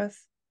best for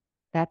us?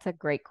 That's a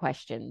great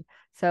question.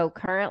 So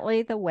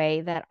currently, the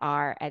way that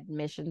our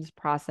admissions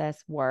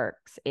process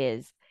works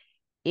is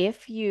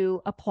if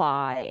you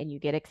apply and you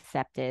get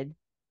accepted,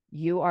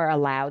 you are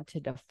allowed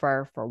to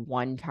defer for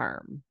one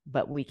term,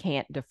 but we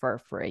can't defer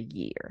for a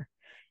year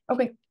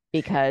Okay.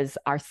 because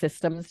our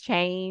systems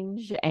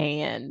change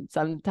and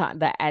sometimes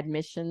the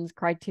admissions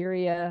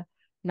criteria,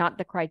 not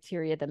the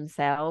criteria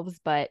themselves,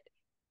 but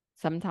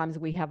sometimes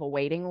we have a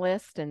waiting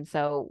list. And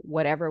so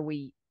whatever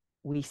we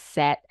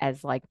set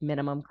as like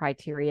minimum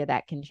criteria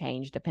that can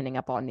change depending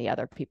upon the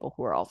other people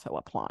who are also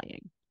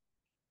applying.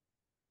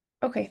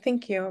 Okay,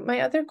 thank you.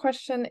 My other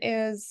question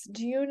is,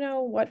 do you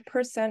know what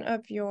percent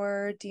of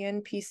your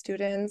DNP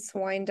students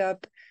wind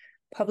up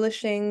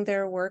publishing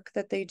their work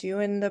that they do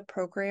in the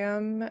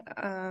program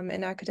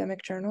in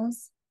academic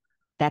journals?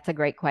 That's a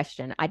great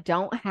question. I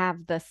don't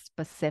have the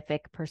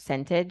specific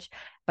percentage,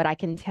 but I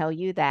can tell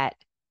you that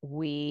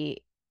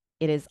we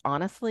it is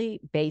honestly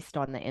based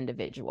on the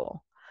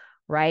individual,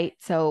 right?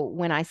 So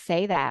when I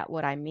say that,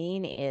 what I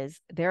mean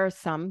is there are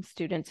some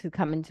students who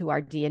come into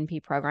our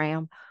DNP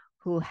program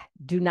who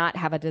do not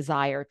have a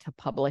desire to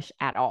publish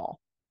at all.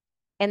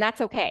 And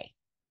that's okay.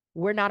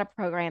 We're not a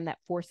program that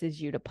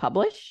forces you to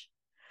publish,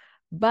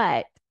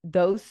 but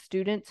those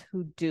students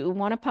who do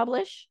want to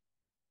publish,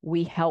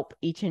 we help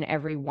each and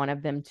every one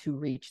of them to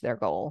reach their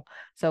goal.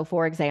 So,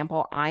 for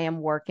example, I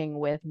am working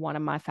with one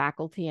of my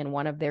faculty and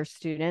one of their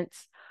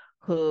students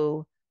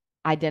who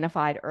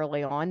identified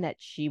early on that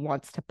she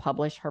wants to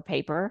publish her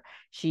paper.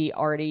 She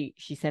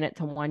sent it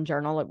to one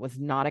journal, it was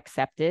not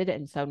accepted,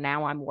 and so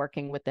now I'm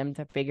working with them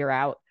to figure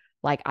out,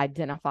 like,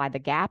 identify the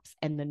gaps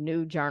and the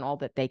new journal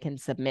that they can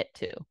submit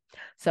to.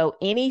 So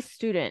any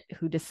student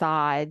who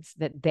decides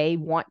that they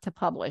want to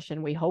publish,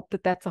 and we hope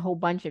that that's a whole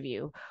bunch of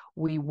you,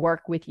 we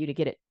work with you to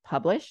get it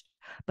published.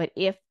 But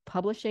if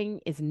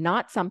publishing is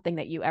not something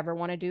that you ever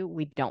want to do,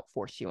 we don't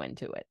force you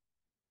into it.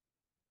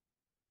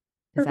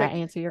 Does that Perfect.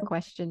 answer your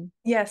question?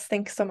 Yes,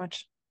 thanks so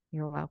much.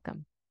 You're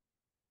welcome.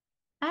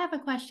 I have a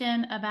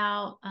question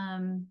about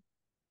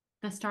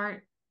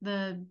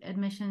the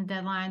admission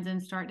deadlines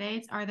and start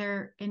dates. Are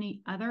there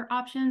any other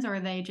options, or are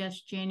they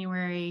just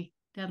January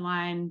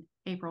deadline,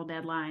 April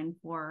deadline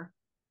for?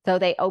 So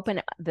they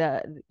open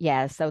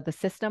so the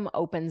system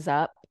opens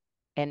up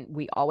and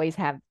we always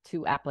have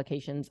 2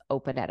 applications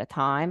open at a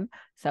time.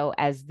 So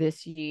as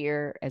this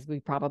year, as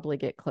we probably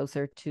get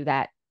closer to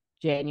that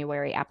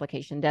January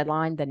application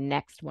deadline, the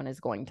next one is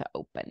going to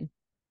open.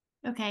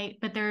 Okay,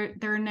 but there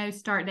are no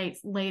start dates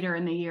later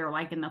in the year,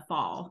 like in the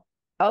fall.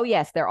 Oh,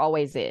 yes, there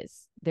always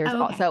is.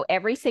 Okay. So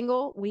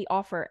we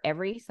offer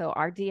so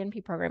our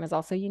DNP program is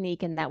also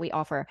unique in that we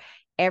offer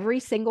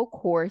every single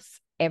course,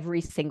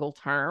 every single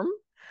term,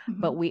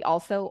 but we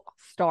also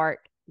start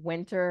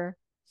winter,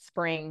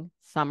 spring,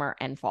 summer,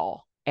 and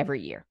fall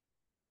every year,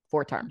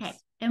 4 terms. Okay.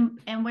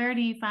 And where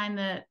do you find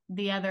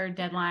the other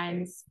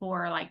deadlines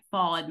for like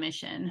fall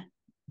admission?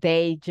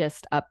 They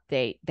just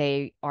update.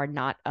 They are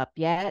not up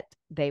yet.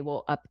 They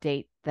will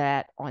update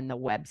that on the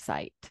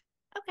website.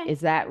 Okay.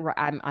 Is that right?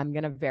 I'm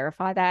going to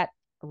verify that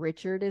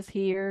Richard is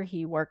here.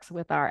 He works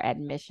with our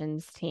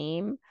admissions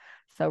team.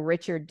 So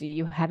Richard, do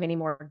you have any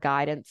more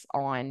guidance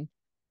on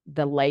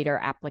the later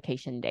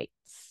application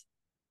dates?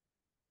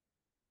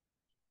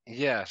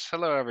 Yes.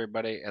 Hello,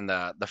 everybody. And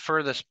the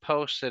furthest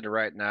posted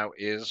right now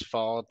is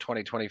fall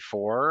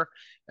 2024,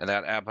 and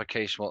that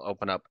application will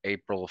open up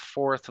April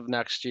 4th of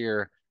next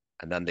year.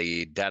 And then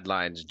the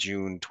deadline's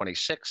June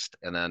 26th,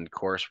 and then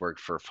coursework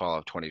for fall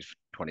of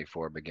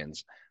 2024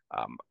 begins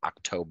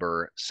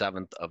October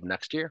 7th of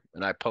next year.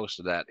 And I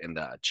posted that in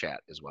the chat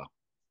as well.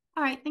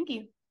 All right, thank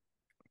you.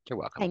 You're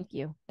welcome. Thank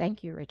you.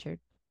 Thank you, Richard.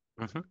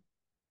 Mm-hmm.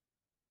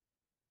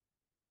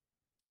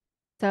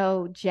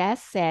 So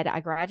Jess said, I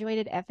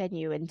graduated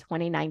FNU in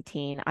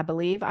 2019. I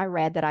believe I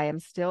read that I am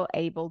still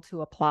able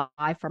to apply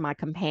for my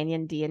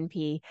companion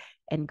DNP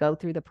and go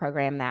through the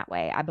program that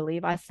way. I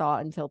believe I saw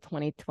until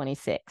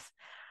 2026.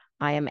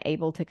 I am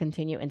able to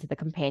continue into the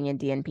companion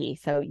DNP.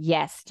 So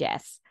yes,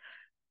 Jess,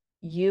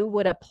 you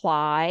would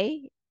apply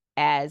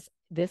as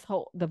the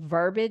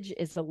verbiage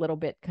is a little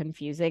bit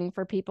confusing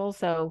for people.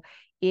 So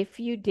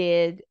if you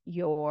did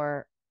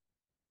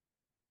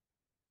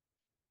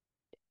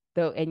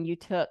and you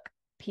took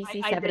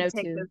PC 702. I did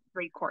take those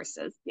 3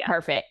 courses. Yeah.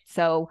 Perfect.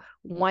 So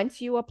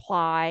once you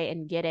apply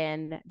and get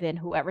in, then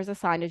whoever's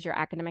assigned as your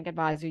academic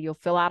advisor, you'll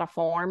fill out a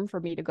form for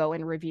me to go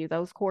and review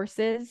those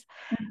courses.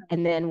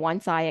 And then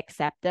once I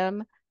accept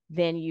them,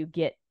 then you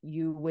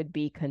would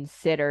be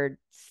considered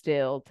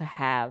still to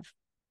have,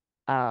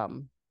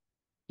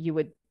 you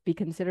would be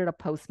considered a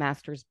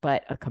postmaster's,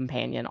 but a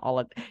companion.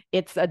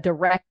 It's a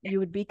direct, you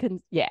would be,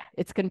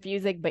 it's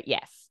confusing, but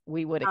yes,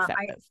 we would accept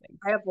those things.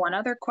 I have one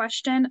other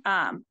question.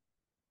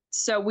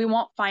 So we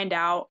won't find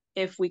out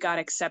if we got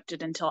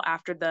accepted until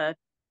after the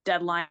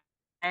deadline.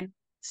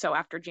 So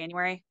after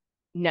January?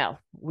 No,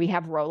 we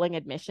have rolling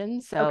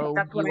admissions. So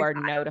you are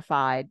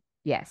notified,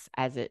 yes,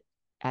 as it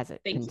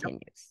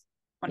continues.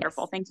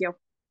 Wonderful. Yes. Thank you.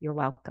 You're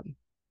welcome.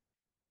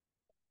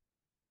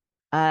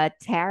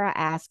 Tara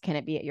asked, can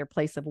it be at your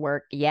place of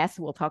work? Yes,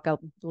 we'll talk a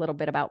little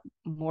bit about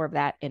more of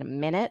that in a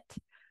minute.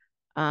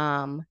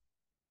 And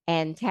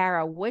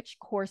Tara, which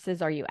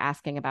courses are you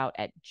asking about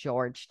at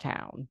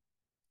Georgetown?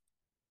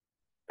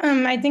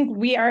 I think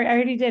I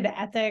already did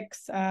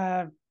ethics,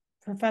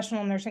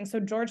 professional nursing. So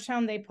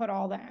Georgetown, they put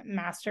all the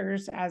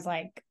masters as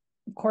like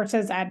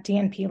courses at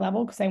DNP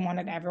level because they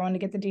wanted everyone to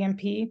get the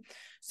DNP.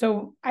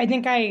 So I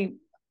think I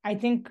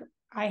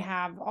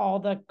have all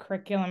the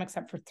curriculum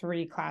except for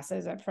 3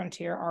 classes at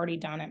Frontier already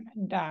done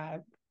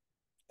at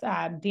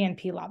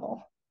DNP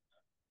level.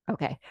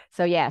 Okay.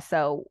 So yeah,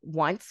 so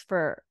once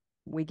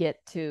we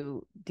get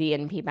to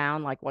DNP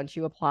bound, like once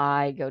you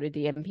apply, go to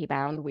DNP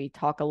bound, we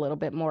talk a little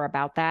bit more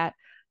about that.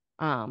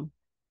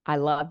 I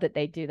love that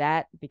they do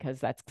that because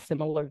that's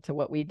similar to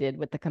what we did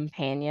with the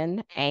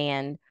companion,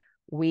 and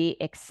we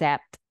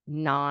accept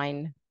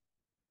 9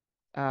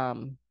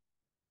 hours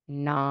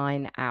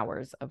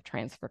of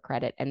transfer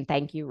credit. And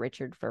thank you,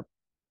 Richard, for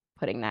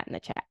putting that in the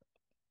chat.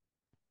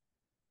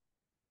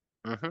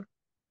 Mm-hmm.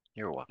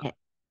 You're welcome.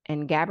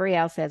 And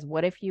Gabrielle says,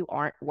 what if you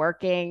aren't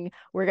working?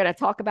 We're going to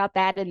talk about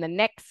that in the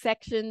next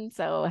section.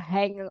 So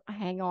hang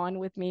on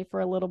with me for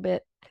a little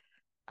bit.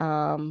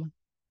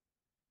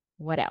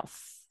 What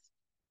else?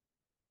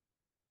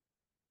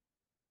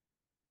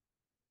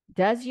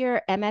 Does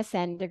your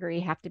MSN degree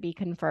have to be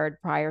conferred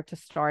prior to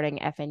starting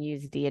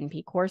FNU's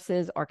DNP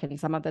courses, or can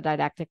some of the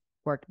didactic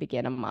work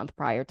begin a month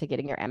prior to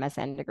getting your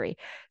MSN degree?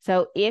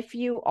 So if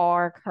you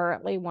are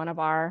currently one of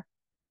our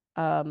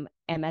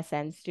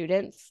MSN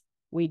students,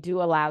 we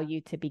do allow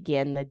you to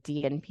begin the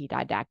DNP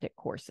didactic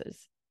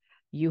courses.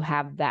 You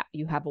have a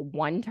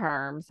 1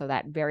 term, so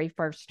that very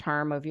first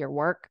term of your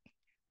work,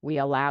 we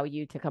allow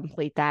you to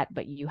complete that,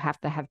 but you have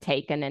to have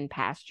taken and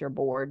passed your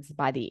boards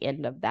by the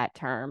end of that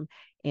term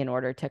in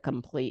order to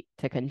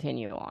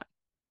continue on.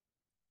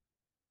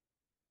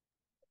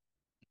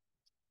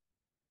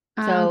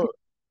 So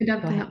go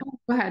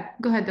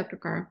ahead, Dr.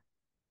 Carr.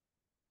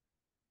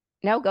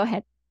 No, go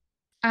ahead.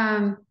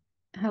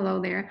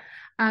 Hello there.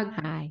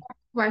 Hi.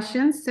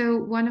 Questions. So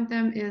one of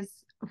them is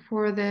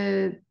for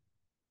the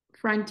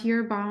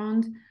Frontier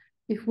bound.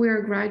 If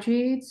we're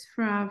graduates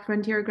from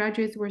Frontier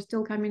graduates, we're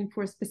still coming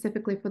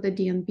specifically for the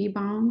DNP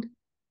bound?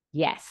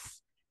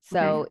 Yes.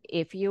 So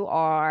if you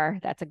are,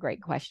 that's a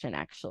great question,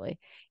 actually.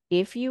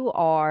 If you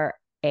are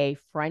a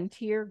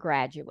Frontier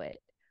graduate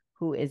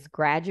who is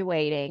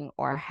graduating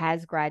or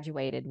has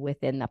graduated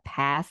within the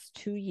past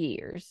 2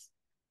 years,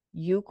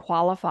 you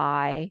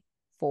qualify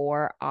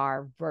for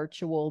our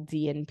virtual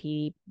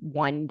DNP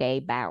 1-day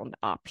bound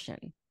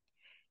option.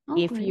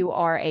 If you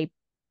are a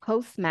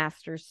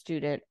postmaster's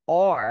student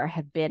or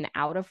have been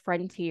out of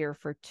Frontier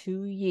for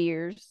 2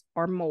 years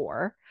or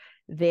more,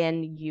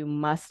 then you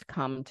must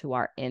come to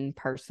our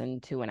in-person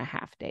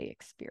 2.5-day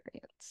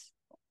experience.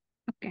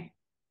 Okay.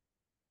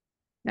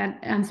 That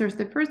answers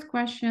the first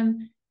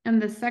question.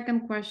 And the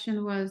second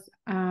question was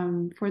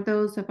for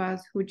those of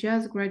us who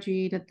just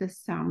graduated this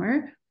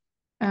summer,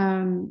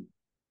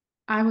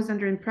 I was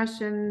under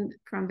impression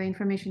from the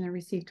information I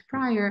received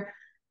prior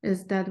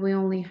is that we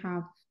only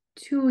have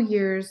 2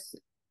 years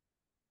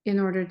in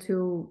order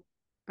to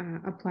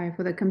apply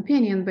for the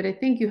companion, but I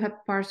think you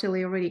have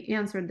partially already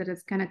answered that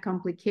it's kind of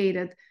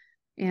complicated.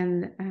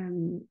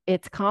 And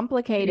it's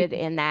complicated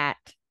in that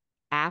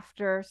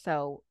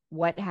so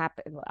what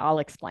happened, I'll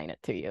explain it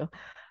to you.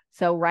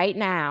 So right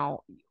now,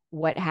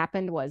 what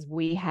happened was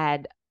we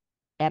had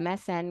our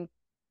MSN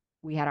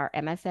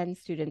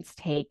students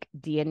take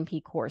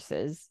DNP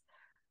courses,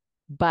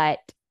 but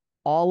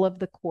all of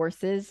the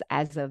courses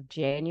as of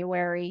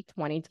January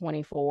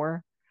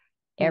 2024,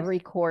 every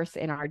course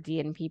in our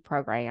DNP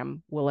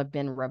program will have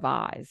been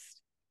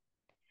revised.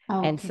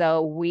 okay. And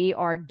so we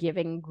are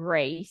giving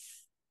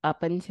grace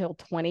up until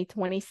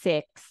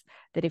 2026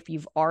 that if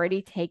you've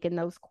already taken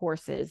those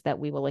courses, that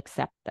we will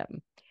accept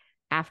them.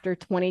 After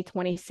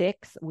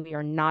 2026, we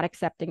are not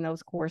accepting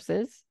those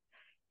courses,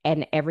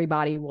 and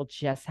everybody will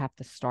just have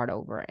to start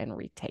over and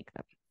retake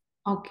them.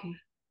 Okay,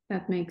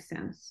 that makes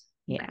sense.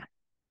 Yeah.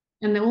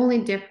 And the only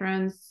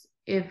difference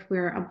if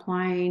we're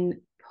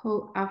applying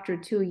after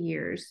 2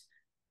 years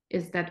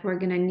is that we're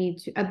going to need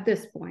to, at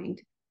this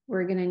point,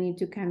 we're going to need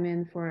to come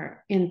in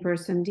for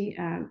in-person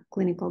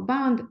clinical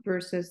bound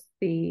versus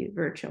the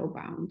virtual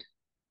bound.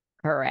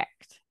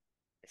 Correct.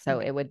 So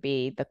it would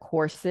be the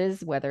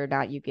courses, whether or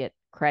not you get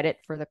credit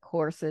for the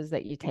courses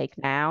that you take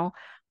now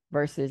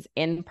versus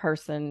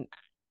in-person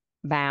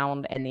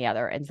bound and the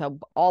other. And so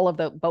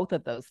both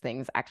of those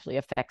things actually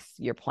affects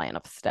your plan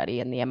of study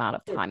and the amount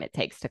of time it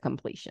takes to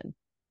completion.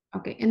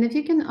 Okay. And if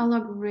you can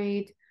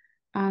elaborate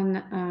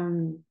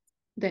on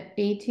the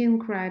 18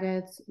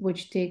 credits,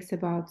 which takes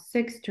about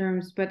 6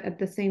 terms, but at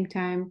the same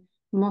time,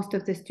 most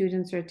of the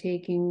students are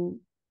taking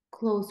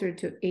closer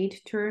to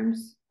 8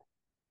 terms.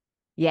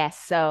 Yes.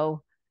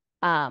 So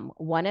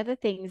one of the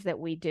things that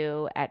we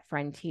do at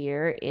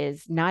Frontier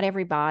is not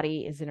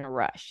everybody is in a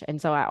rush.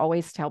 And so I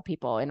always tell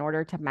people, in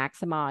order to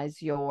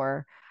maximize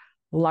your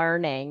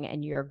learning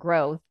and your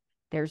growth,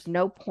 there's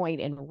no point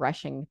in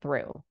rushing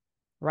through,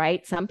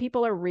 right? Some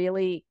people are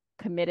really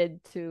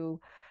committed to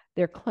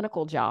their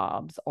clinical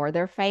jobs or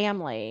their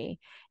family.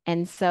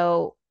 And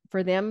so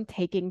for them,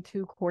 taking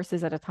 2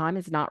 courses at a time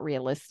is not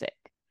realistic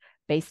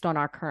based on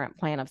our current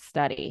plan of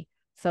study.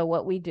 So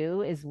what we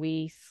do is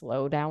we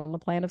slow down the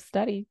plan of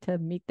study to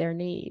meet their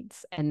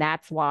needs. And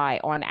that's why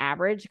on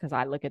average, because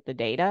I look at the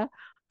data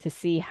to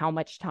see how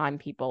much time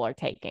people are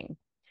taking,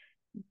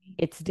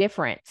 it's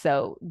different.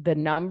 So the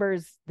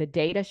numbers, the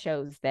data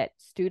shows that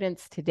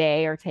students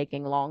today are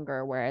taking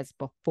longer, whereas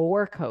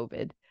before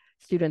COVID,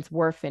 students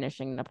were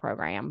finishing the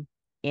program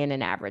in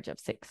an average of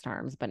 6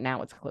 terms, but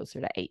now it's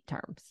closer to 8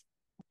 terms,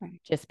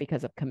 just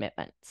because of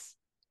commitments.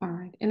 All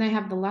right. And I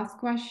have the last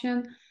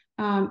question.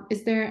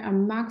 Is there a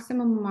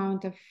maximum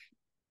amount of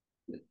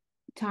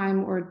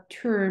time or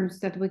terms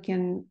that we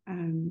can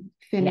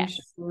finish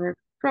our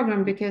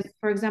program? Because,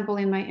 for example,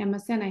 in my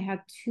MSN, I had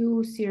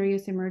 2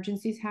 serious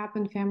emergencies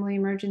happen, family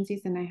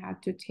emergencies, and I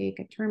had to take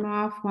a term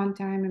off one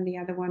time, and the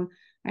other one,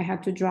 I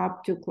had to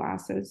drop 2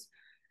 classes.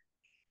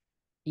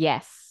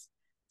 Yes.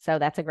 So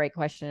that's a great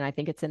question. I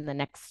think it's in the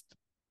next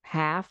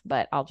half,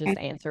 but I'll just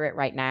answer it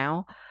right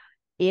now.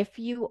 If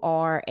you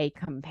are a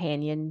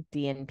companion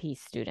DNP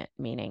student,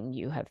 meaning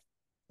you have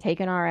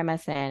taken our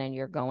MSN and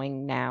you're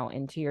going now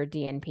into your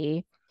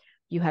DNP,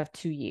 you have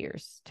 2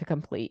 years to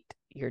complete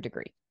your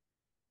degree.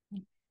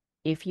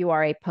 If you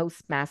are a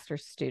postmaster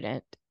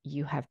student,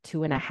 you have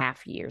 2.5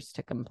 years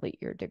to complete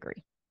your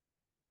degree.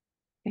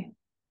 Okay.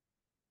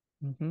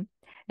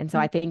 And so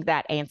I think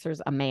that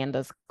answers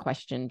Amanda's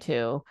question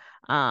too,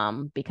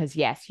 because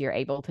yes, you're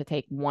able to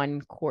take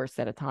 1 course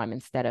at a time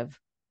instead of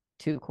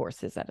 2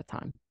 courses at a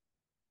time.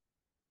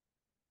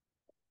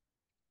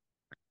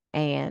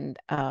 And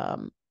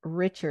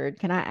Richard,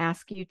 can I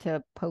ask you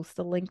to post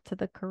a link to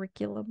the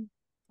curriculum,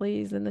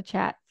 please, in the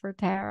chat for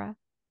Tara?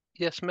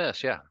 Yes,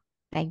 miss. Yeah.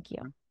 Thank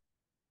you.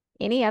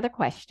 Any other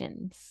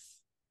questions?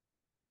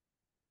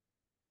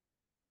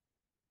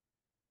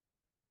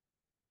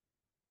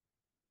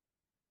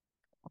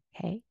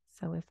 Okay,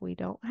 so if we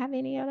don't have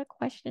any other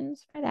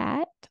questions for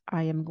that,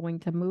 I am going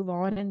to move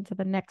on into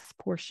the next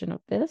portion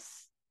of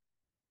this.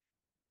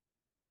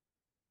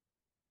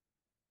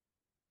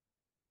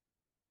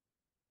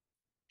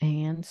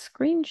 And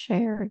screen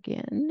share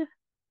again.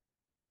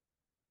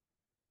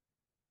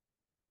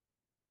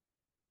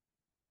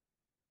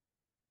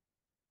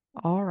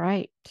 All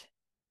right.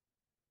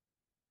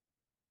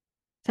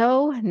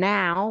 So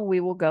now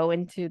we will go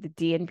into the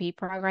DNP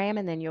program,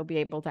 and then you'll be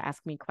able to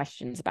ask me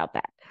questions about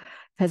that,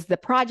 because the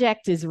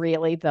project is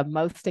really the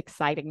most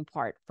exciting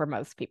part for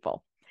most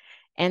people.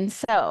 And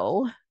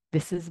so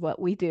this is what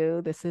we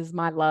do. This is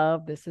my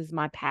love. This is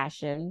my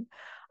passion.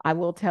 I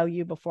will tell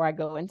you before I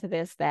go into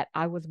this that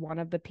I was one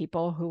of the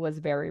people who was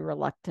very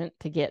reluctant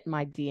to get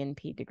my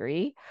DNP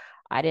degree.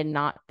 I did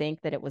not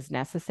think that it was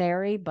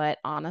necessary, but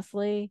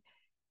honestly,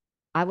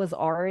 I was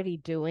already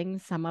doing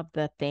some of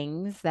the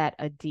things that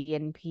a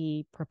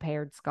DNP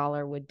prepared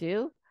scholar would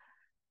do,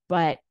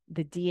 but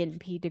the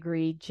DNP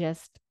degree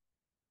just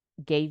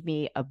gave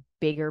me a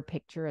bigger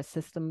picture, a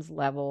systems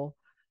level.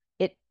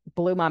 It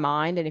blew my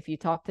mind. And if you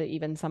talk to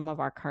even some of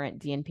our current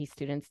DNP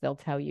students, they'll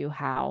tell you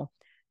how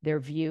their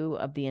view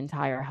of the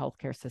entire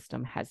healthcare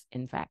system has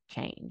in fact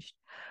changed.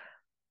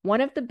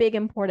 One of the big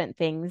important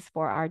things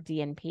for our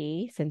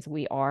DNP, since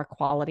we are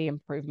quality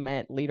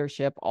improvement,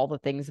 leadership, all the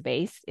things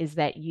based, is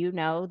that you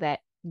know that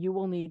you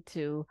will need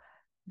to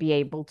be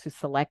able to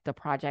select a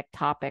project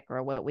topic,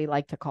 or what we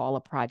like to call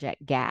a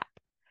project gap.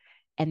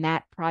 And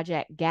that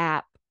project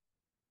gap,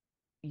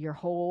 your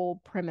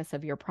whole premise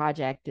of your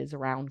project is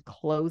around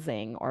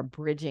closing or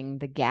bridging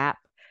the gap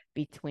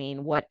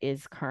between what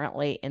is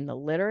currently in the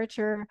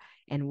literature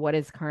and what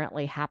is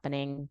currently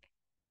happening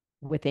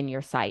within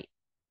your site.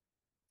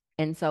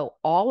 And so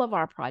all of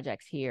our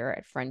projects here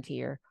at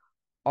Frontier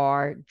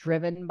are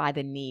driven by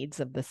the needs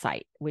of the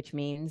site, which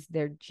means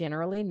they're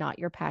generally not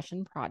your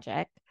passion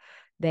project.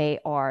 They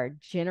are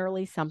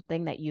generally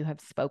something that you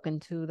have spoken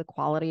to the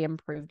quality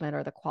improvement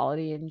or the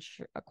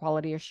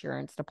quality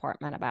assurance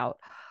department about.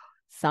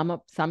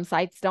 Some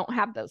sites don't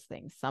have those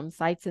things. Some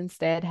sites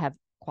instead have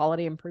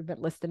quality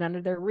improvement listed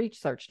under their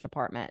research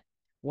department,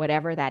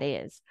 whatever that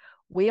is.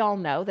 We all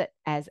know that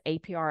as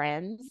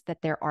APRNs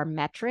that there are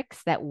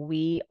metrics that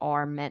we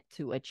are meant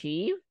to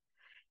achieve.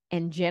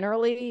 And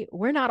generally,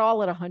 we're not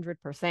all at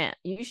 100%.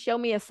 You show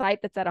me a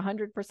site that's at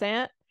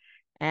 100%,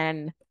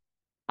 and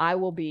I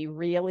will be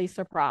really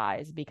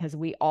surprised, because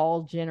we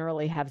all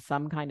generally have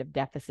some kind of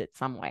deficit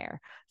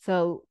somewhere.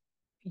 So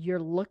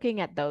you're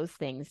looking at those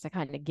things to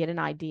kind of get an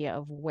idea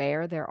of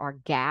where there are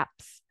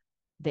gaps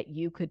that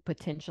you could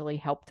potentially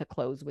help to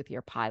close with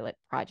your pilot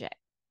project.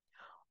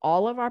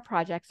 All of our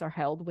projects are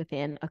held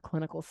within a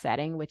clinical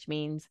setting, which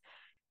means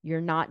you're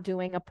not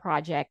doing a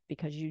project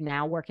because you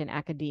now work in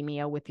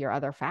academia with your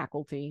other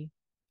faculty,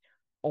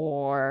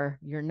 or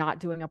you're not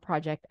doing a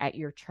project at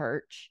your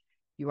church.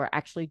 You are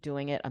actually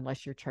doing it,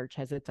 unless your church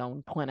has its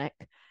own clinic,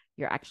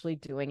 you're actually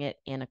doing it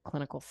in a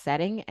clinical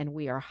setting, and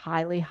we are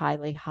highly,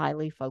 highly,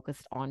 highly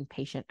focused on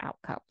patient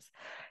outcomes.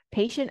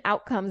 Patient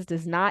outcomes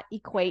does not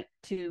equate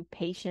to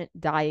patient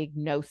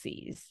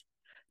diagnoses.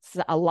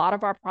 So a lot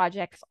of our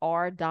projects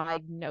are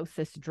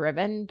diagnosis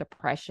driven: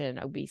 depression,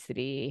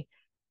 obesity,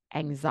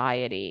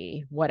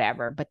 anxiety,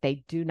 whatever, but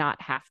they do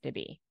not have to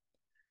be.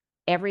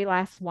 Every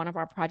last one of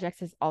our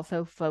projects is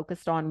also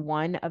focused on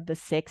one of the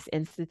 6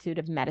 Institute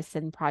of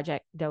Medicine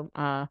project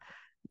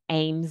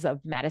aims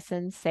of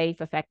medicine: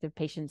 safe, effective,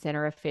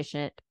 patient-centered,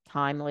 efficient,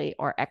 timely,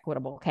 or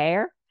equitable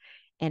care.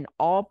 And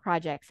all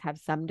projects have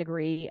some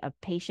degree of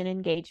patient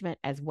engagement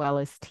as well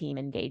as team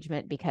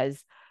engagement,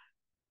 because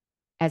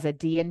as a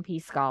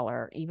DNP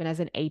scholar, even as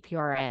an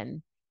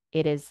APRN,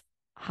 it is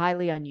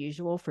highly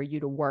unusual for you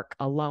to work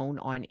alone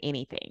on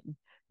anything.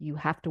 You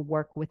have to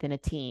work within a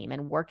team,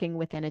 and working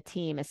within a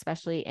team,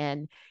 especially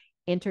in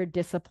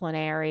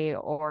interdisciplinary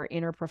or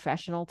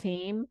interprofessional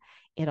team,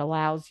 it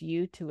allows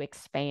you to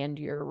expand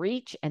your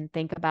reach and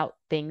think about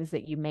things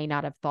that you may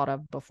not have thought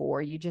of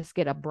before. You just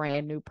get a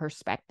brand new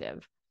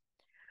perspective.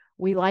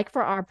 We like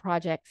for our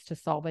projects to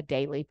solve a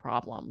daily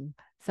problem.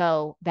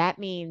 So that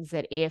means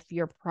that if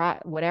your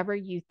whatever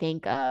you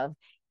think of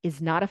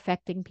is not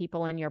affecting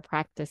people in your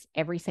practice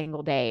every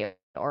single day,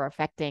 or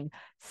affecting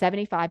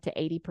 75 to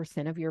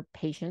 80% of your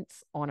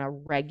patients on a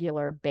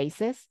regular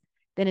basis,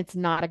 then it's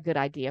not a good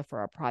idea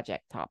for a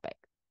project topic.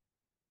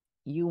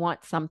 You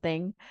want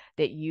something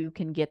that you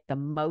can get the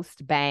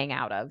most bang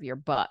out of your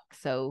buck.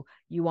 So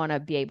you want to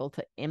be able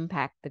to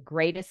impact the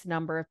greatest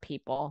number of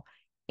people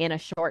in a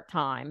short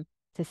time,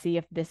 to see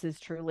if this is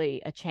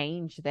truly a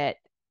change that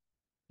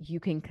you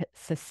can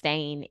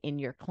sustain in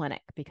your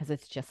clinic, because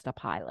it's just a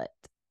pilot.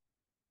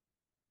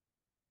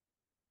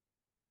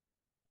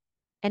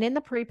 And in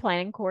the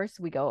pre-planning course,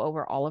 we go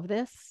over all of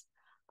this.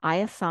 I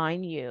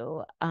assign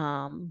you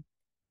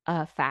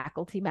a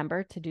faculty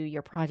member to do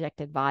your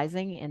project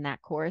advising in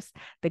that course.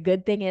 The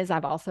good thing is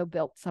I've also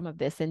built some of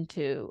this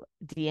into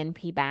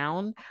DNP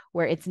Bound,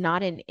 where it's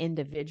not an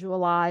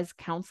individualized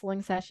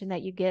counseling session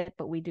that you get,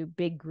 but we do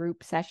big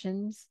group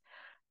sessions.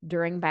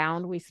 During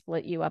Bound, we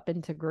split you up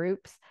into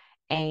groups,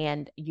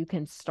 and you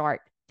can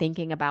start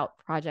thinking about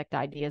project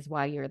ideas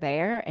while you're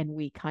there, and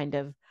we kind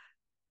of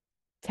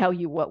tell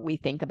you what we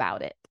think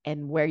about it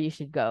and where you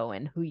should go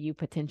and who you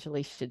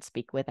potentially should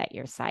speak with at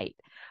your site.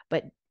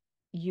 But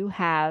you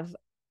have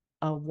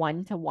a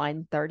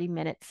 1-to-1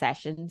 30-minute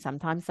session.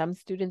 Sometimes some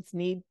students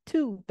need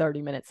 2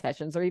 30-minute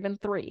sessions, or even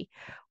 3,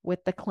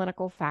 with the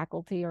clinical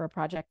faculty or a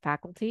project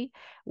faculty,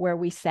 where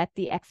we set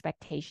the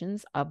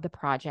expectations of the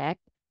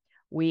project.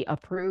 We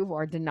approve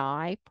or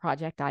deny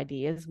project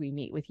ideas. We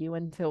meet with you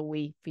until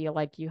we feel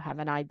like you have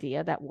an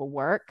idea that will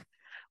work.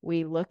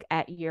 We look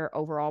at your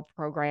overall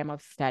program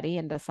of study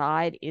and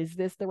decide, is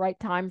this the right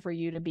time for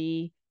you to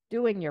be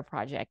doing your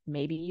project?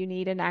 Maybe you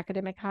need an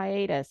academic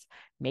hiatus.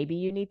 Maybe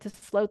you need to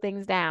slow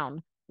things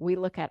down. We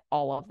look at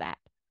all of that.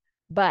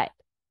 But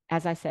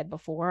as I said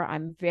before,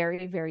 I'm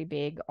very, very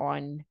big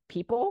on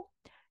people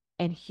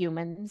and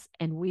humans,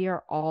 and we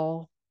are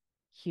all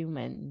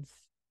humans,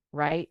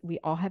 right? We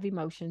all have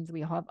emotions.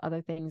 We all have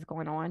other things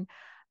going on,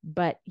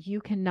 but you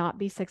cannot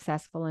be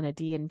successful in a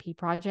DNP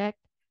project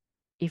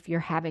if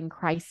you're having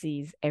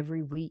crises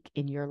every week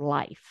in your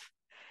life.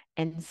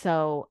 And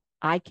so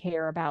I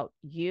care about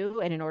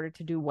you. And in order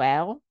to do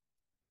well,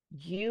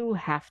 you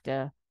have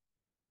to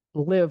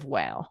live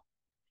well.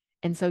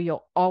 And so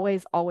you'll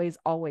always, always,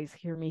 always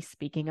hear me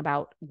speaking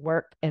about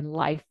work and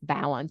life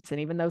balance. And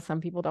even though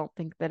some people don't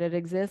think that it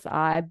exists,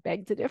 I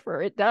beg to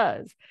differ. It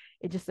does.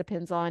 It just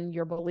depends on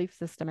your belief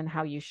system and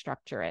how you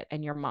structure it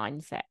and your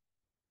mindset.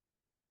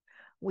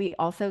 We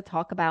also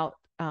talk about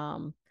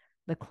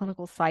the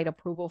clinical site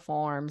approval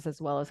forms,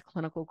 as well as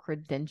clinical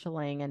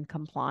credentialing and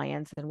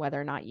compliance and whether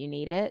or not you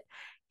need it.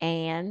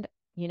 And,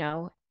 you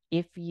know,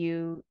 if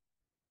you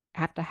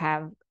have to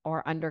have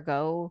or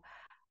undergo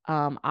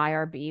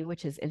IRB,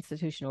 which is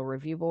Institutional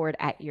Review Board,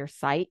 at your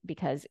site,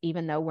 because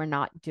even though we're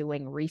not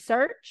doing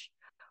research,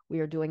 we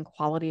are doing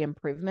quality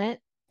improvement.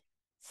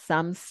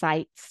 Some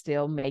sites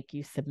still make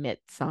you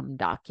submit some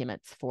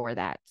documents for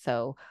that.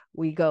 So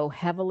we go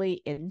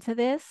heavily into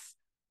this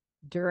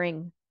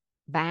during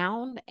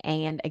Bound,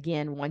 and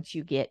again, once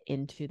you get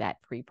into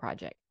that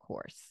pre-project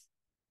course.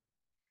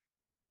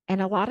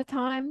 And a lot of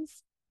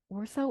times,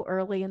 we're so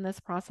early in this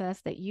process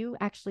that you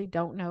actually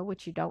don't know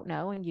what you don't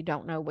know, and you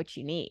don't know what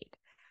you need.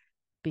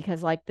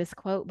 Because like this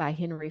quote by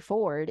Henry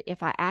Ford,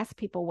 if I asked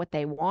people what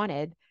they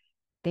wanted,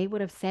 they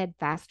would have said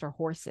faster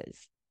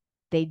horses.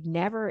 They'd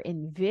never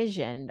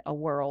envisioned a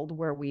world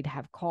where we'd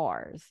have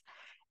cars.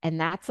 And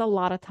that's a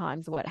lot of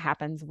times what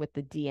happens with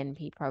the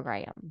DNP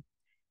program.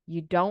 You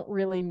don't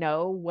really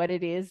know what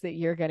it is that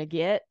you're going to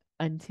get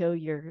until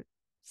you're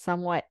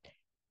somewhat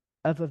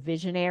of a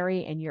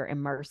visionary and you're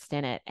immersed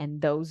in it. And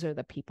those are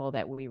the people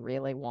that we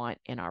really want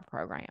in our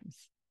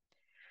programs.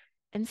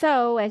 And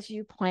so as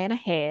you plan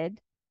ahead,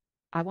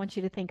 I want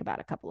you to think about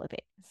a couple of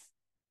things.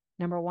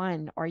 Number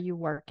one, are you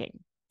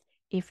working?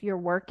 If you're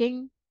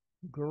working,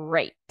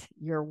 great.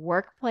 Your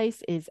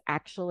workplace is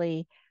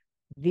actually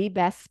the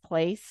best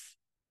place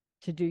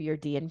to do your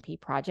DNP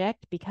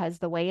project, because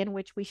the way in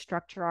which we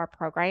structure our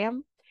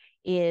program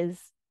is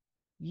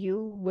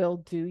you will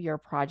do your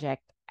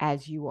project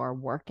as you are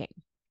working.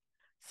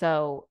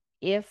 So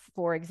if,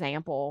 for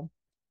example,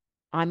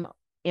 I'm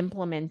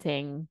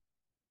implementing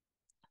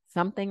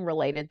something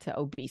related to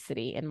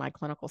obesity in my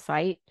clinical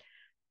site,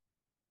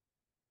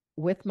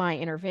 with my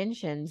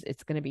interventions,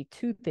 it's going to be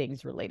two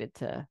things related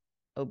to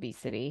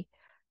obesity.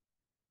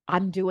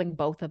 I'm doing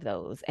both of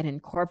those and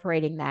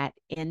incorporating that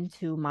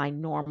into my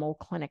normal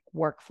clinic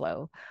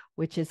workflow,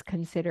 which is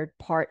considered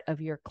part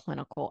of your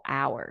clinical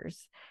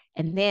hours.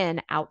 And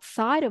then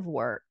outside of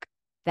work,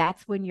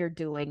 that's when you're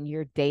doing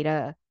your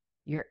data,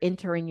 you're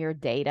entering your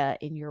data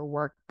in your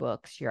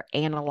workbooks, you're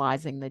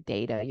analyzing the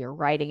data, you're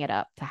writing it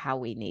up to how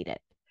we need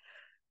it.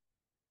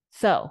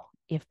 So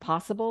if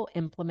possible,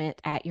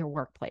 implement at your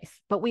workplace.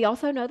 But we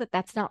also know that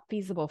that's not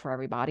feasible for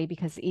everybody,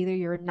 because either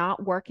you're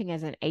not working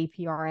as an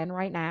APRN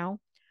right now,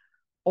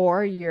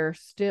 or you're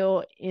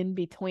still in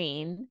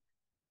between.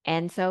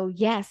 And so,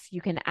 yes,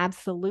 you can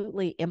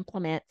absolutely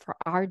implement for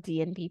our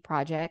DNP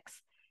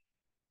projects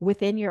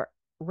within your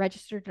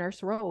registered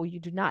nurse role. You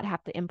do not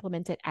have to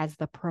implement it as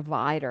the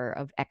provider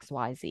of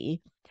XYZ.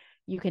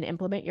 You can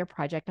implement your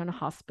project on a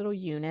hospital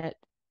unit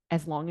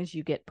as long as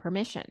you get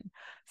permission.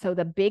 So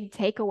the big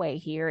takeaway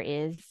here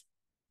is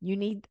you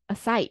need a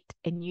site,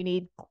 and you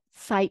need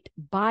site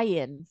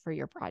buy-in for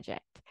your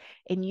project.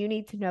 And you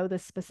need to know the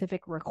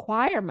specific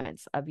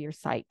requirements of your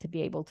site to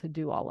be able to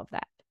do all of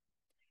that.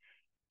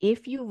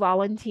 If you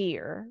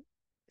volunteer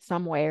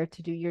somewhere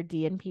to do your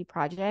DNP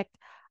project,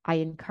 I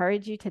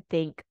encourage you to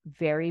think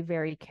very,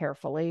 very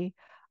carefully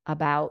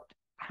about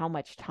how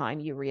much time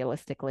you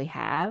realistically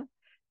have,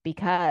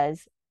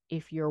 because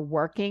if you're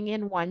working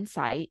in one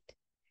site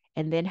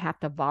and then have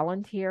to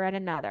volunteer at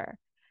another,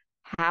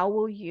 how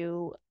will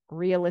you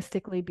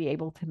realistically be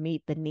able to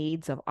meet the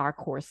needs of our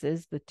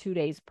courses, the 2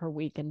 days per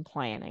week in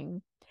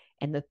planning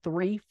and the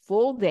 3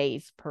 full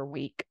days per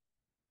week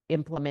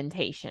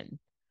implementation?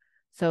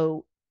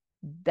 So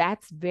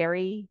that's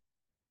very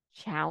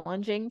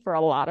challenging for a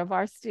lot of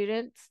our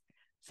students.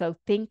 So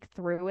think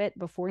through it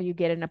before you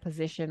get in a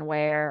position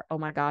where, oh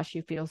my gosh,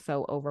 you feel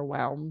so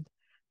overwhelmed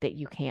that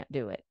you can't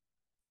do it.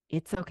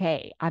 It's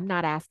okay. I'm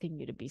not asking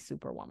you to be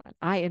Superwoman.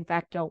 I, in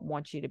fact, don't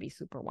want you to be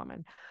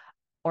Superwoman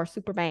or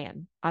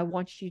Superman. I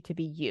want you to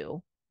be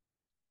you.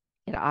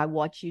 And I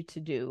want you to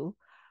do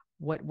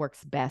what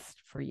works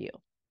best for you.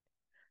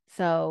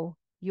 So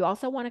you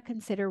also want to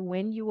consider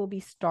when you will be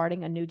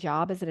starting a new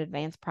job as an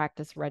advanced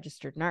practice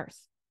registered nurse.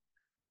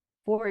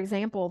 For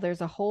example,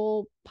 there's a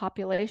whole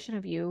population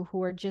of you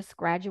who are just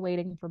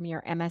graduating from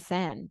your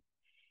MSN.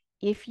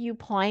 If you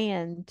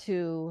plan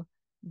to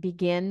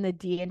begin the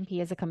DNP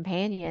as a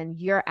companion,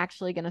 you're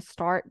actually going to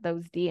start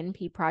those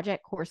DNP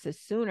project courses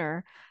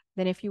sooner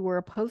than if you were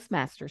a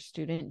postmaster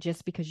student,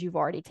 just because you've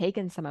already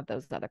taken some of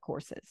those other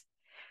courses.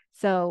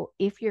 So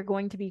if you're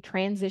going to be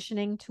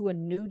transitioning to a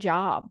new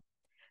job,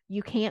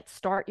 you can't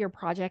start your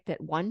project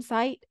at one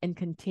site and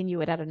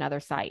continue it at another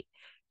site.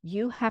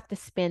 You have to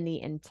spend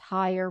the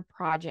entire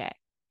project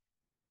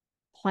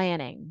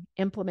planning,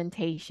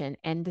 implementation,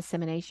 and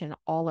dissemination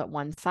all at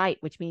one site,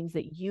 which means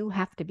that you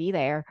have to be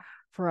there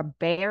for a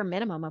bare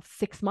minimum of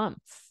 6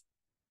 months.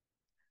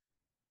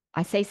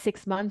 I say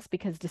 6 months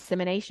because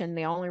dissemination,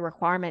 the only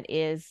requirement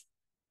is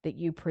that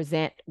you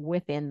present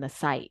within the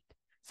site.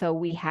 So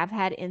we have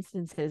had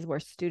instances where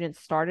students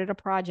started a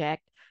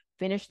project,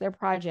 finished their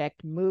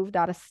project, moved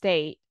out of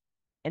state,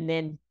 and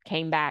then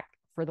came back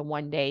for the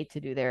one day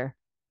to do their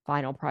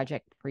final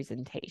project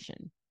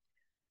presentation.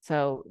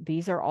 So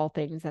these are all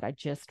things that I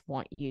just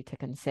want you to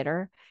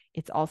consider.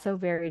 It's also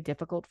very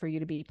difficult for you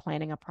to be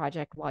planning a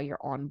project while you're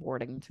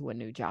onboarding to a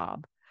new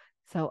job.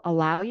 So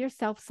allow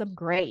yourself some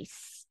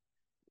grace.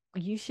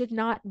 You should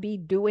not be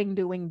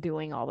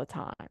doing all the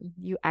time.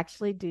 You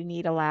actually do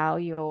need to allow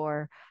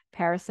your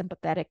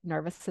parasympathetic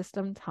nervous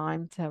system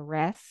time to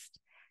rest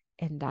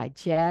and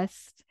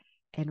digest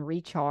and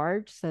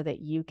recharge so that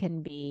you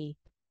can be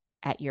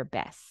at your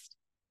best.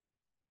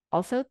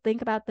 Also,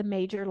 think about the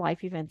major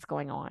life events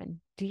going on.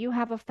 Do you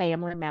have a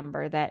family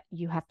member that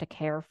you have to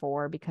care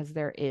for because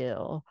they're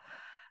ill?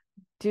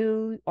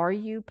 Are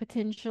you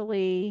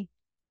potentially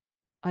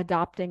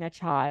adopting a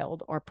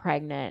child or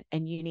pregnant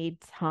and you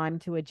need time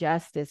to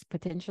adjust as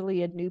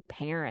potentially a new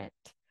parent?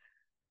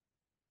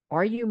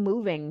 Are you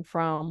moving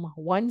from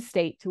one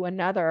state to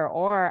another?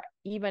 Or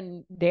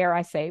even, dare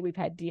I say, we've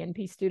had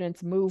DNP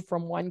students move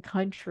from one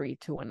country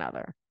to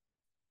another.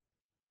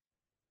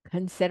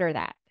 Consider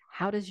that.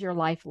 How does your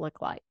life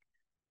look like?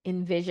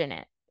 Envision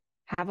it.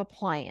 Have a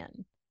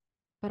plan.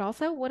 But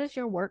also, what does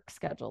your work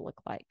schedule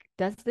look like?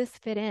 Does this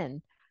fit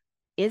in?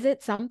 Is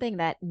it something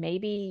that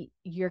maybe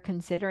you're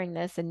considering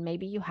this and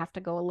maybe you have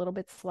to go a little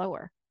bit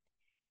slower?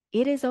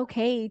 It is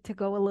okay to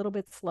go a little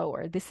bit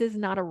slower. This is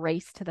not a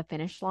race to the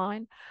finish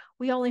line.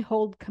 We only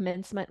hold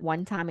commencement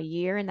one time a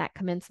year, and that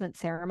commencement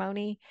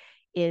ceremony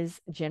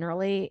is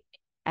generally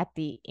at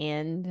the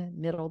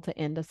middle to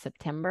end of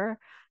September.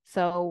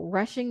 So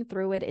rushing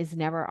through it is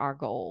never our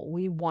goal.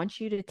 We want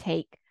you to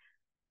take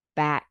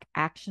back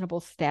actionable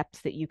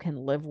steps that you can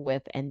live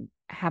with and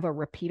have a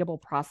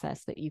repeatable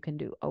process that you can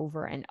do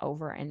over and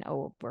over and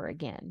over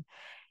again.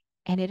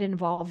 And it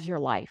involves your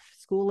life.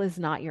 School is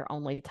not your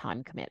only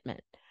time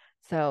commitment.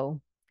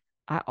 So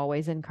I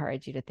always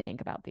encourage you to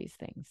think about these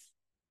things.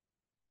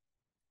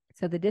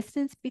 So the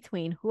distance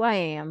between who I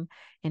am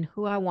and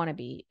who I want to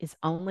be is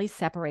only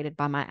separated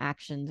by my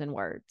actions and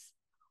words.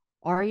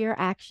 Are your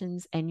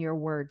actions and your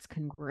words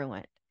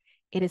congruent?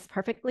 It is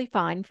perfectly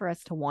fine for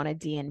us to want a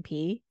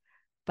DNP,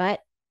 but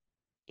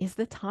is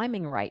the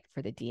timing right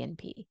for the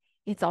DNP?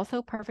 It's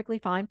also perfectly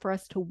fine for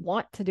us to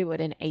want to do it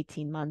in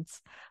 18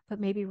 months, but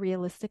maybe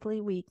realistically,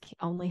 we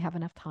only have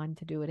enough time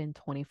to do it in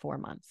 24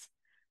 months.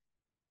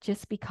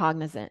 Just be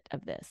cognizant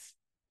of this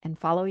and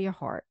follow your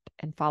heart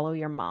and follow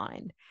your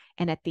mind.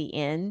 And at the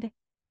end,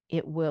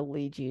 it will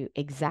lead you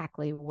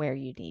exactly where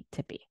you need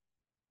to be.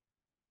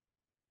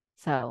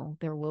 So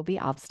there will be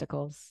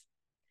obstacles.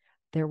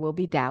 There will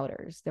be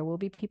doubters. There will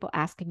be people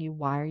asking you,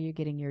 why are you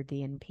getting your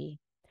DNP?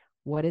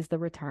 What is the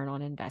return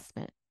on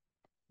investment?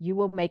 You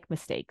will make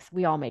mistakes.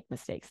 We all make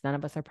mistakes. None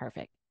of us are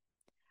perfect.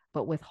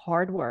 But with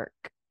hard work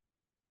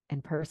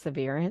and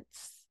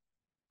perseverance,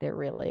 there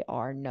really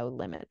are no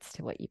limits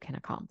to what you can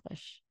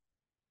accomplish.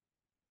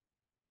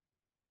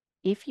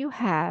 If you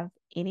have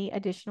any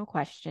additional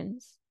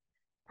questions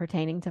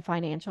pertaining to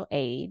financial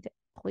aid,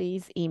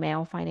 please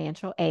email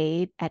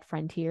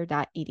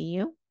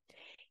financialaid@frontier.edu.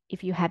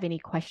 If you have any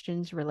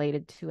questions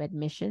related to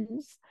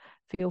admissions,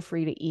 feel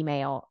free to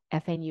email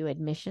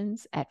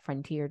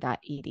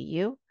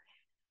fnuadmissions@frontier.edu.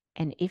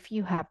 And if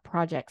you have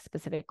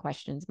project-specific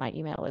questions, my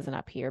email isn't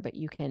up here, but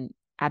you can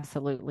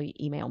absolutely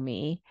email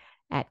me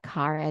at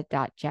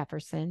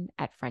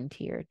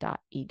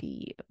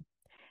kara.jefferson@frontier.edu.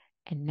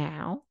 And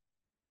now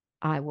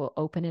I will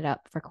open it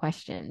up for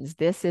questions.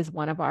 This is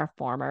one of our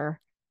former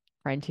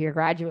Frontier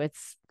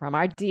graduates from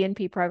our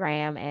DNP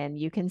program, and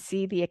you can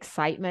see the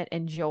excitement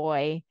and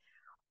joy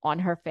on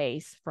her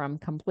face from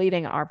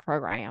completing our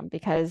program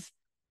because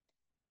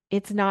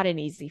it's not an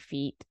easy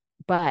feat,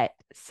 but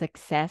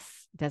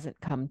success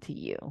doesn't come to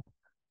you.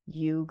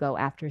 You go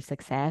after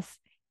success,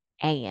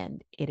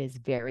 and it is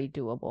very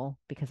doable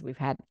because we've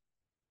had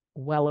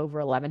well over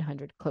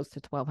 1,100, close to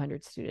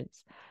 1,200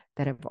 students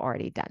that have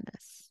already done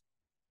this.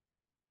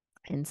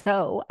 And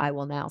so I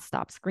will now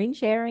stop screen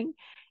sharing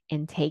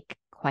and take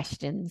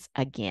questions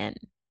again.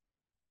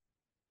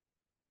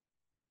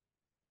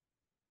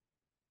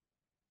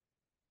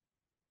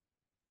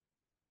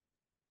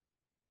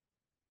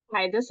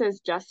 Hi, this is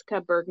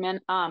Jessica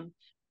Bergman.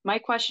 My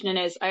question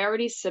is, I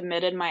already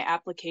submitted my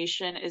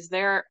application. Is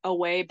there a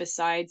way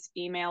besides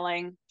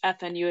emailing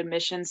FNU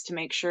admissions to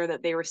make sure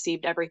that they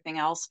received everything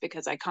else?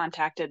 Because I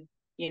contacted,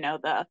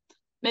 the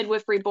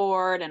midwifery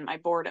board and my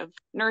board of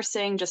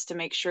nursing just to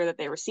make sure that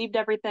they received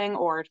everything,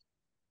 or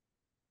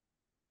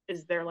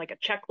is there like a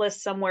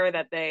checklist somewhere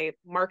that they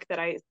mark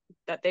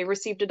that they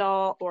received it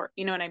all, or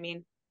you know what I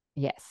mean?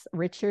 Yes.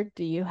 Richard,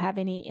 do you have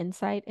any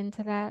insight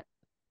into that?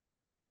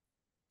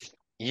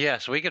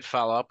 Yes, we could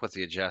follow up with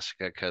you,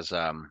 Jessica, because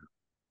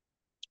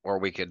or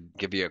we could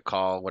give you a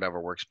call, whatever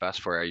works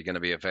best for you. Are you going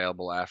to be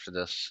available after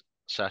this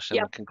session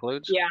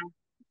concludes? Yeah.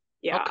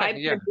 Okay, I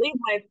believe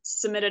I've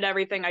submitted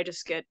everything. I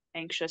just get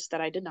anxious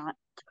that I did not.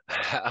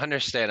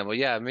 Understandable.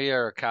 Yeah, me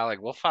or a colleague,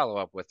 we'll follow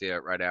up with you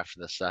right after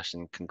the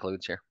session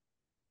concludes here.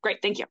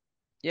 Great, thank you.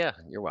 Yeah,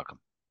 you're welcome.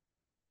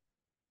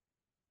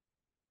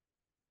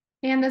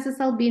 And this is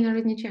Albina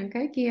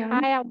Rudnichenko again.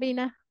 Hi,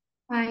 Albina.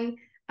 Hi.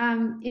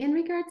 In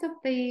regards of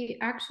the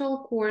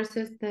actual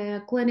courses,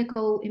 the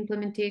clinical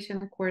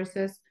implementation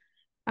courses,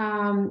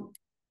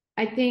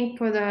 I think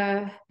for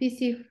the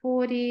PC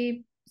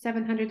 40,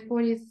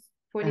 740,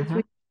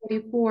 43,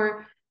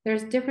 44,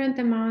 there's different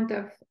amount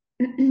of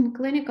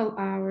clinical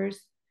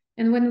hours.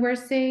 And when we're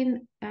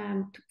saying,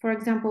 for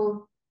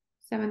example,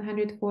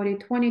 740,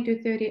 20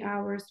 to 30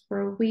 hours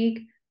per week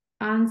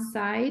on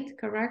site,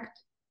 correct?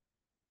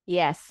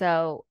 Yes.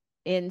 So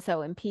in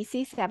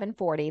PC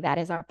 740, that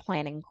is our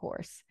planning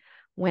course.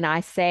 When I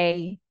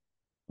say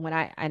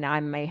and I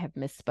may have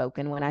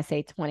misspoken when I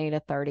say 20 to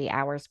 30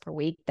 hours per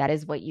week, that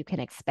is what you can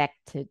expect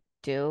to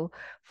do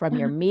from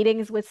your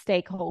meetings with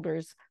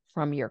stakeholders,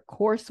 from your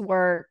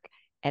coursework,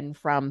 and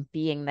from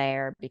being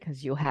there,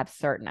 because you have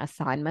certain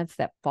assignments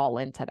that fall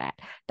into that.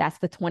 That's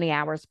the 20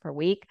 hours per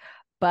week.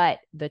 But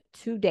the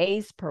 2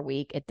 days per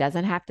week, it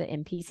doesn't have to,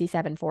 in PC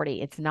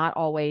 740, it's not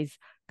always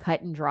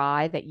cut and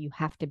dry that you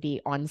have to be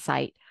on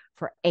site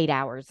for 8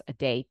 hours a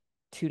day,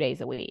 2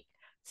 days a week.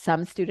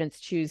 Some students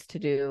choose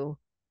to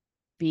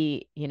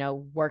be,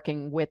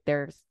 working with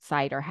their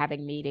site or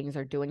having meetings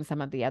or doing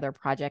some of the other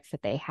projects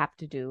that they have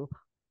to do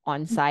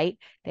on site.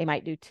 They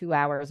might do 2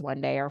 hours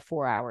one day or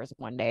 4 hours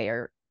one day,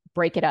 or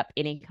break it up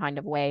any kind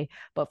of way.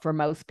 But for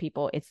most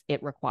people,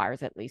 it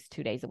requires at least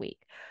 2 days a week.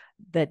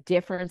 The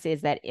difference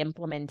is that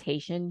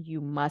implementation, you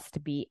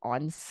must be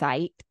on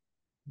site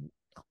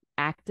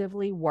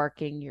actively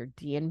working your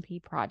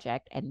DNP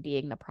project and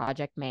being the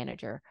project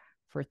manager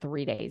for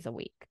 3 days a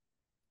week.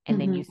 And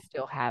then you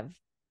still have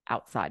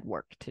outside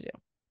work to do.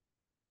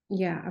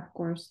 Yeah, of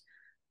course.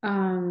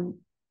 And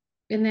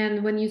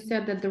then when you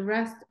said that the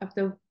rest of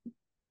the,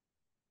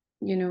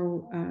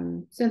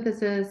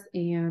 synthesis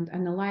and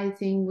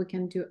analyzing we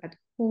can do at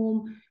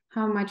home,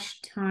 how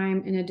much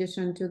time in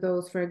addition to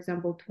those, for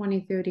example,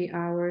 20, 30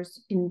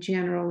 hours in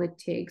general it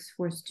takes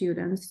for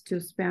students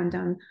to spend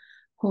on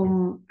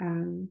home,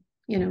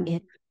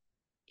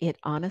 It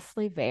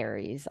honestly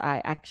varies.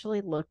 I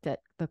actually looked at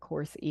the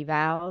course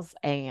evals,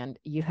 and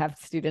you have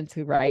students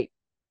who write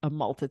a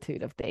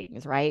multitude of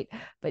things, right?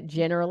 But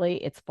generally,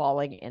 it's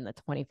falling in the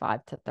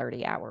 25 to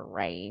 30 hour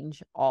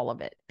range, all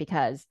of it,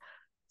 because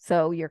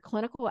your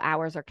clinical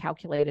hours are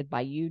calculated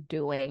by you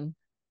doing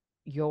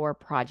your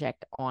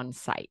project on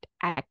site,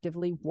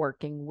 actively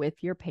working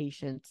with your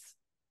patients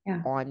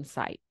on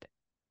site.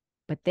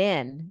 But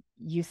then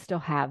you still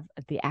have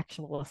the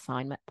actual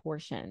assignment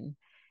portion.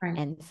 Right.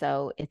 And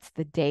so it's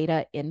the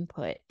data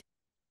input.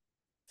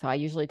 So I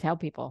usually tell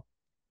people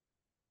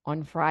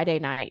on Friday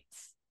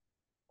nights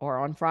or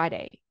on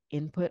Friday,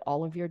 input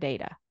all of your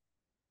data,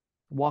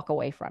 walk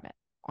away from it.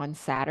 On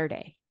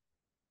Saturday,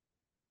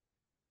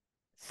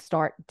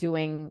 start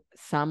doing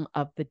some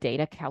of the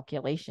data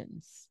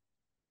calculations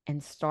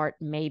and start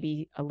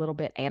maybe a little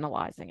bit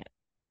analyzing it,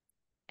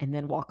 and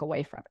then walk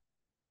away from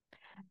it.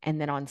 And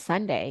then on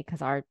Sunday,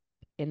 because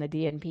in the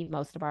DNP,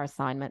 most of our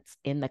assignments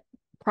in the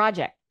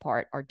project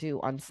part are due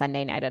on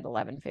Sunday night at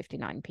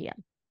 11:59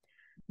 p.m.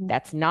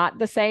 That's not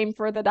the same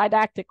for the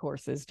didactic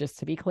courses, just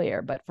to be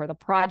clear, but for the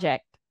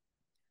project,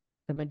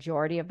 the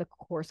majority of the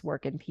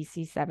coursework in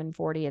PC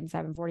 740 and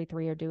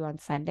 743 are due on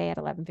Sunday at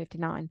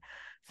 11:59.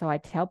 So I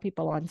tell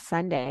people on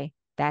Sunday,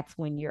 that's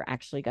when you're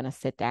actually going to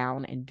sit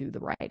down and do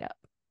the write-up,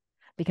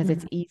 because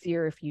it's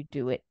easier if you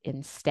do it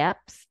in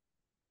steps.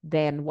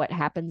 Then what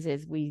happens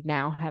is we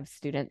now have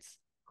students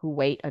who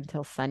wait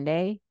until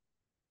Sunday,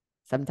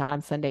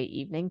 sometimes Sunday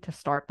evening, to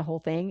start the whole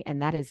thing.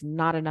 And that is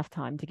not enough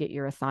time to get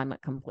your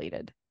assignment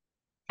completed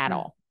at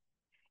all.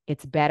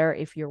 It's better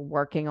if you're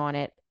working on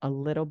it a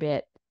little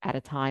bit at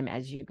a time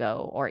as you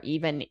go, or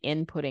even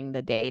inputting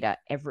the data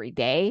every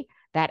day.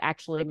 That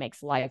actually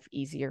makes life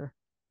easier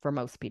for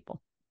most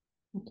people.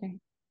 Okay.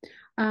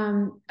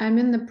 I'm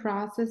in the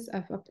process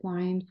of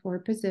applying for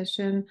a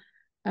position,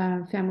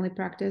 family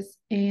practice,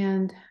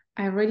 and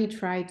I already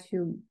tried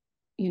to,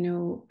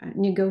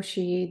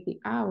 negotiate the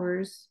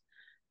hours,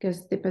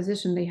 because the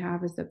position they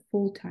have is a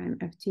full-time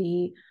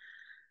FTE.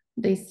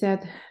 They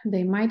said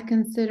they might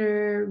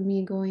consider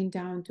me going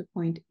down to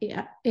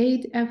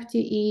 0.8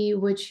 FTE,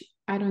 which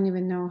I don't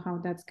even know how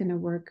that's going to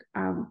work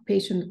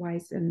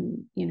patient-wise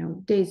and,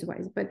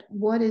 days-wise. But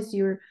what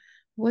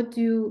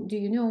do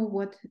you know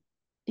what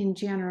in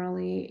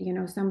generally,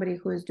 somebody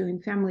who is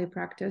doing family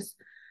practice,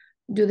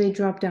 do they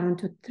drop down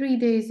to 3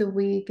 days a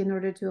week in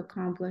order to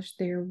accomplish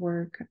their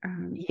work?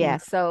 Yeah,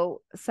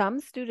 so some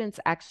students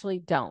actually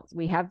don't.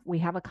 We have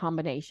a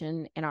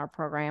combination in our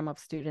program of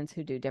students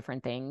who do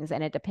different things,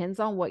 and it depends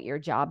on what your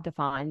job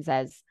defines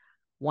as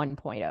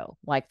 1.0.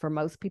 Like for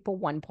most people,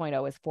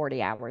 1.0 is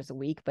 40 hours a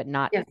week, but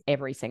not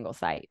every single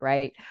site,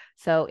 right?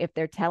 So if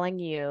they're telling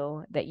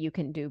you that you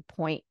can do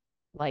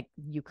like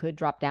you could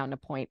drop down to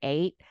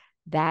 0.8,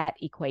 that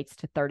equates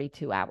to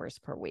 32 hours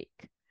per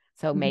week.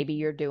 So maybe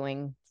you're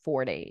doing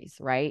 4 days,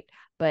 right?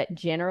 But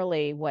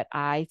generally what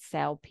I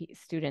tell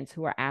students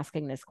who are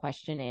asking this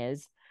question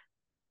is,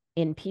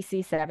 in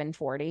PC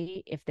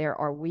 740, if there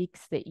are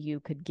weeks that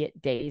you could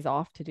get days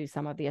off to do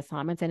some of the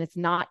assignments, and it's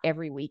not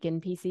every week in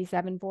PC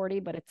 740,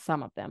 but it's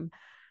some of them,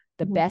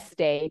 the best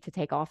day to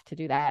take off to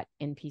do that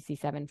in PC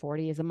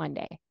 740 is a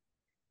Monday.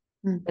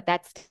 But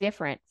that's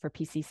different for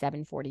PC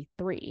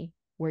 743,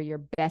 where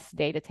your best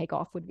day to take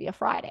off would be a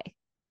Friday,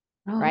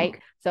 right? Okay.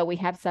 So we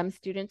have some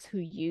students who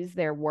use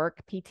their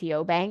work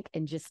PTO bank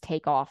and just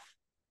take off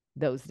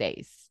those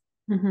days.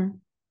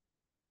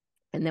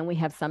 And then we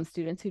have some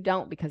students who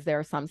don't, because there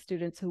are some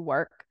students who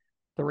work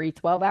 3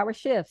 12-hour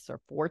shifts or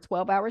 4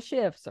 12-hour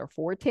shifts or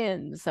 4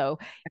 10s. So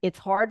it's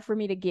hard for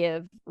me to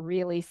give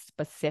really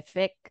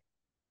specific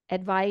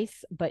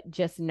advice, but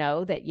just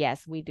know that,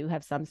 yes, we do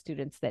have some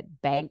students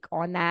that bank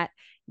on that,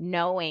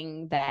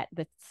 knowing that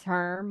the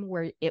term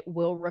where it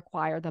will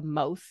require the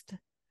most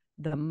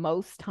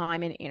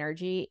time and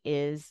energy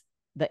is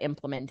the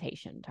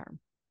implementation term.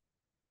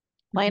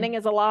 Planning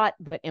is a lot,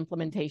 but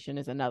implementation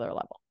is another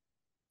level.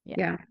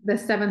 Yeah, the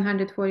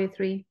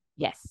 743.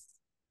 Yes.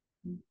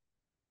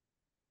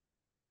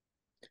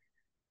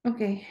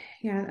 Okay,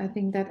 yeah, I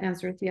think that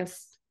answers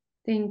yes.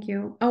 Thank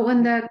you. Oh,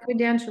 and the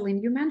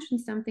credentialing, you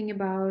mentioned something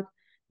about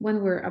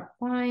when we're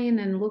applying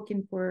and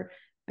looking for,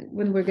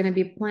 when we're going to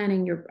be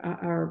planning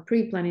or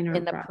pre-planning our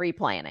In the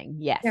pre-planning,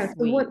 yes. Yeah,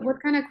 so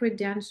what kind of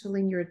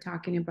credentialing you're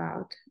talking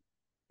about?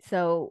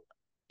 So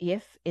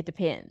if it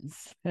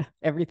depends,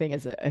 everything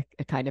is a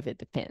kind of, it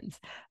depends,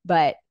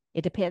 but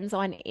it depends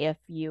on if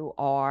you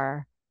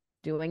are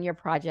doing your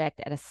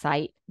project at a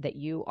site that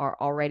you are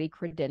already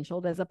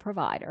credentialed as a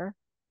provider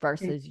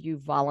versus you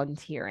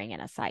volunteering in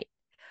a site.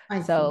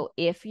 So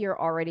if you're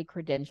already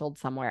credentialed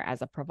somewhere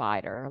as a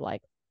provider,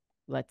 like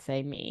let's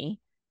say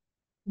me,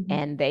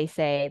 and they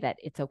say that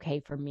it's okay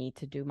for me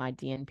to do my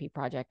DNP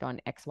project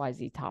on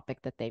XYZ topic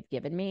that they've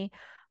given me,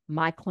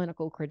 my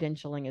clinical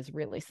credentialing is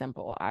really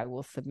simple. I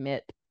will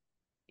submit,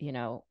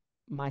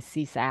 my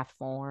CSAF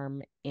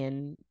form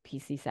in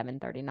PC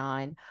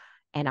 739,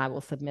 and I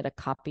will submit a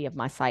copy of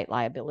my site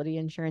liability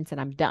insurance, and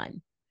I'm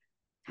done.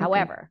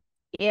 However,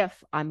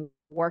 if I'm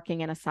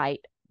working in a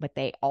site, but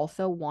they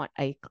also want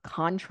a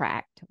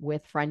contract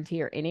with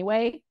Frontier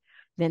anyway,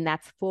 then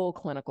that's full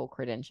clinical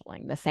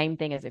credentialing. The same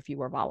thing as if you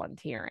were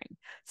volunteering.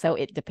 So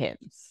it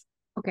depends.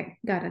 Okay,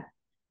 got it.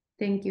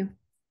 Thank you.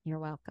 You're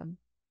welcome.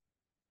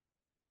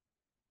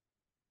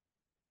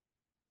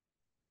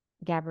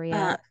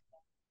 Gabrielle,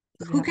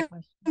 who can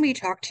we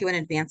talk to in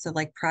advance of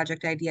like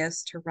project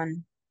ideas to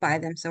run by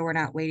them, so we're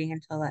not waiting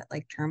until that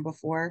like term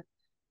before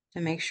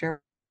to make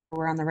sure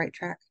we're on the right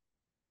track?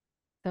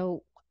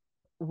 So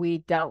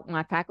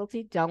my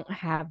faculty don't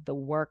have the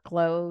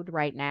workload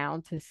right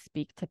now to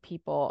speak to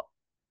people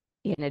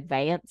in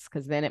advance,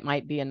 because then it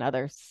might be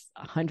another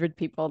 100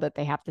 people that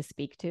they have to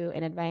speak to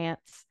in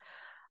advance.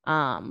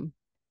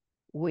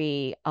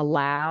 We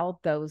allow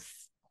those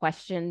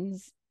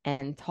questions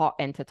and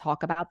to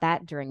talk about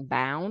that during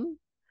Bound.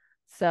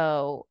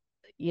 So,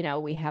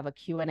 we have a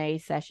Q&A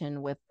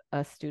session with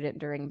a student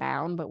during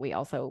Bound, but we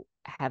also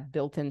have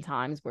built-in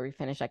times where we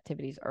finish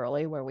activities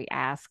early, where we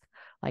ask,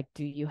 like,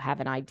 do you have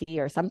an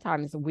idea? Or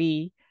sometimes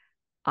when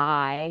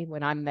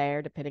I'm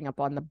there, depending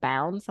upon the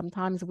Bound,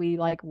 sometimes we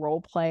like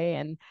role play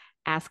and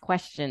ask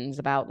questions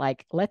about,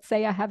 like, let's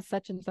say I have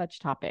such and such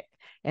topic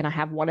and I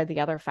have one of the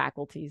other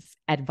faculties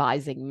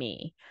advising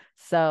me.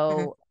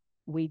 So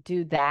we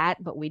do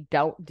that, but we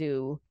don't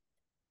do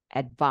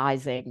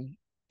advising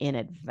in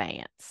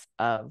advance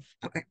of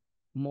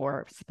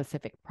more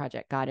specific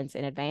project guidance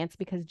in advance,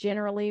 because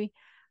generally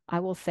I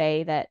will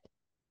say that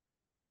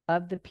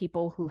of the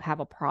people who have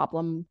a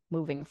problem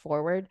moving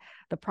forward,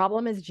 the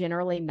problem is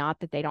generally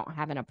not that they don't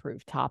have an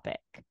approved topic.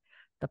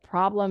 The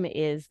problem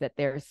is that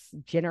there's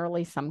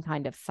generally some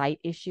kind of site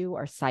issue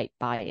or site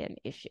buy-in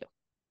issue.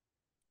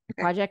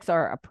 Projects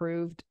are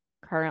approved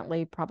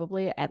currently,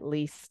 probably at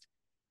least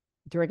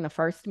during the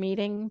first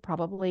meeting,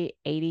 probably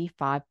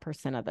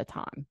 85% of the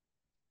time.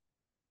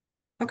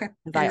 Okay.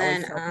 And I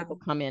always tell people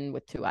come in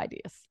with 2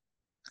 ideas.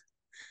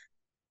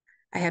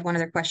 I had one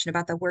other question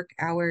about the work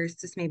hours.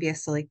 This may be a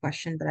silly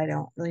question, but I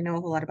don't really know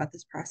a whole lot about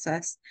this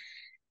process.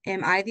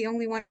 Am I the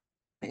only one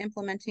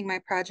implementing my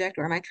project,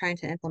 or am I trying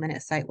to implement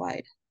it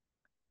site-wide?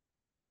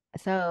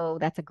 So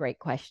that's a great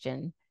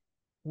question.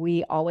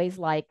 We always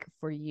like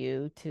for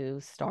you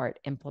to start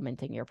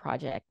implementing your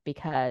project,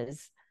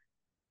 because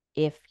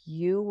if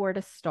you were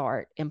to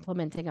start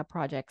implementing a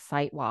project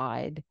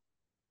site-wide,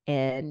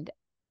 and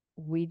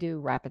we do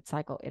rapid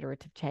cycle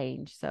iterative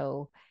change.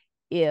 So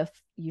if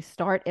you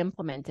start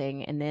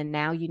implementing and then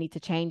now you need to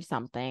change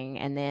something,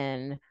 and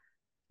then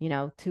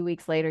 2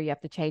 weeks later you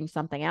have to change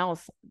something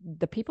else,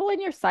 the people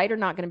in your site are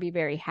not going to be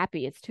very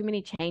happy. It's too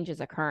many changes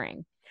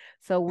occurring.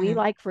 So we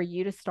like for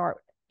you to start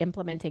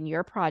implementing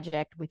your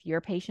project with your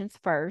patients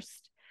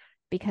first,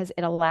 because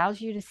it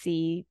allows you to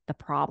see the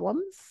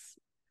problems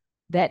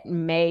that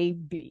may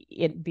be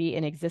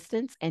in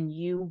existence, and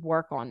you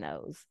work on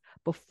those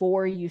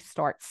before you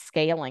start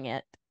scaling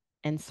it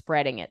and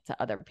spreading it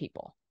to other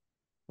people,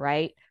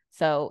 right?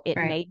 So it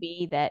Right. may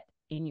be that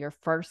in your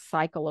first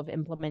cycle of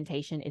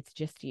implementation, it's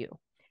just you.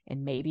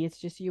 And maybe it's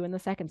just you in the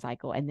second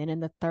cycle. And then in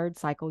the third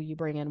cycle, you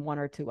bring in one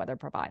or two other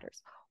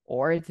providers.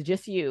 Or it's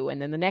just you.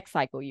 And then the next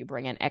cycle, you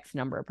bring in X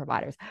number of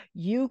providers.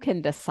 You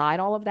can decide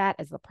all of that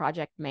as the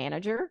project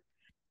manager,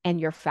 and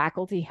your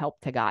faculty help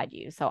to guide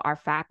you. So our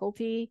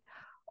faculty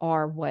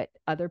are what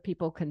other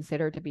people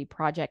consider to be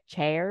project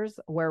chairs,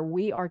 where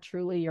we are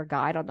truly your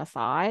guide on the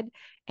side,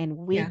 and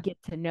we get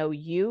to know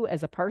you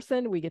as a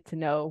person. We get to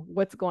know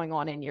what's going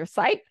on in your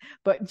site,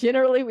 but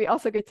generally we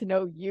also get to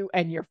know you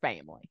and your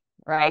family,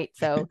 right?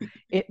 So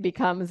it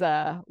becomes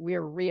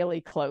we're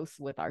really close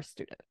with our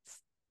students.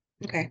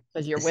 Okay.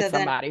 Because you're with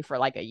somebody for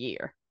like a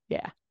year.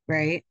 Yeah.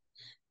 Right.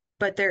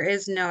 But there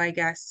is no, I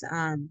guess,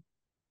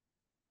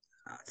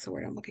 what's the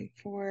word I'm looking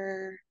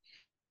for?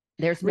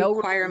 There's no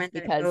requirement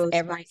that it because goes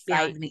every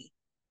beyond site, me.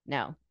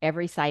 no,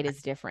 every site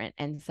is different.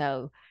 And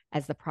so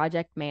as the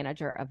project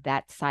manager of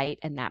that site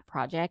and that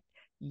project,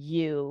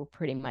 you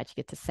pretty much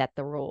get to set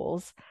the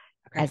rules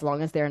as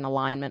long as they're in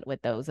alignment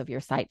with those of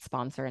your site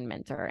sponsor and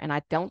mentor. And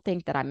I don't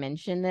think that I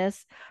mentioned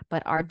this,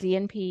 but our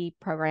DNP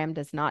program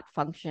does not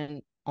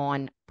function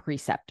on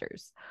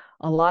preceptors.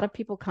 A lot of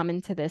people come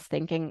into this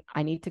thinking,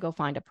 I need to go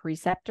find a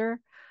preceptor.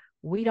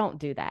 We don't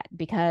do that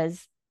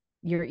because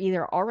you're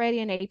either already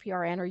an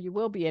APRN or you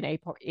will be an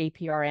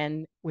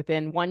APRN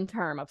within one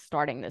term of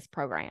starting this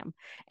program.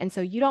 And so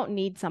you don't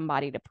need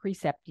somebody to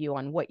precept you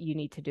on what you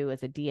need to do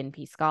as a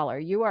DNP scholar.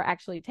 You are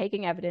actually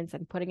taking evidence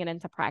and putting it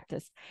into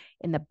practice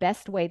in the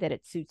best way that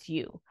it suits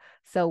you.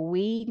 So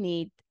we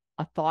need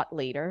a thought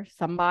leader,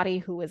 somebody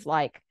who is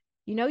like,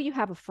 you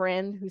have a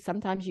friend who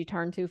sometimes you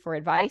turn to for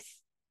advice.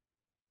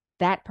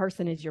 That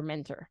person is your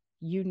mentor.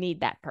 You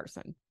need that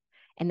person.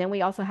 And then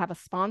we also have a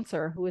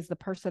sponsor who is the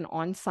person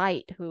on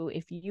site who,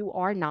 if you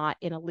are not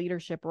in a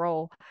leadership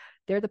role,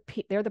 they're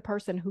the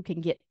person who can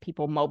get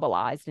people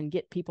mobilized and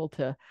get people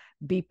to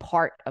be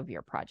part of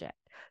your project.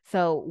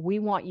 So we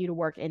want you to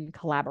work in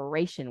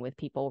collaboration with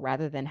people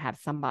rather than have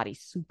somebody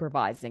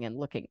supervising and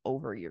looking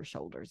over your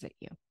shoulders at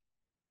you.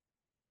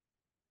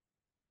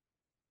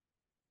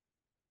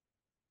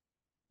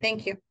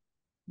 Thank you.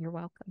 You're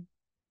welcome.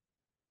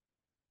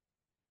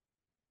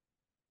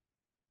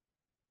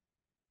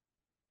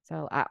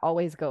 So I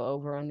always go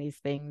over on these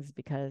things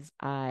because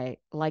I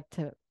like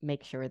to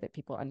make sure that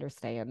people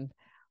understand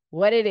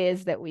what it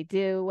is that we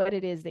do, what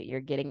it is that you're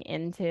getting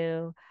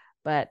into.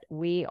 But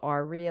we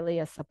are really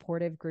a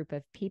supportive group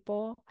of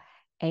people.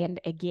 And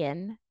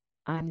again,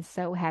 I'm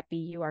so happy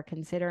you are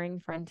considering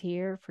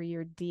Frontier for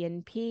your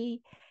DNP.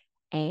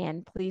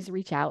 And please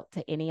reach out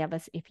to any of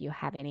us if you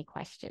have any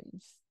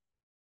questions.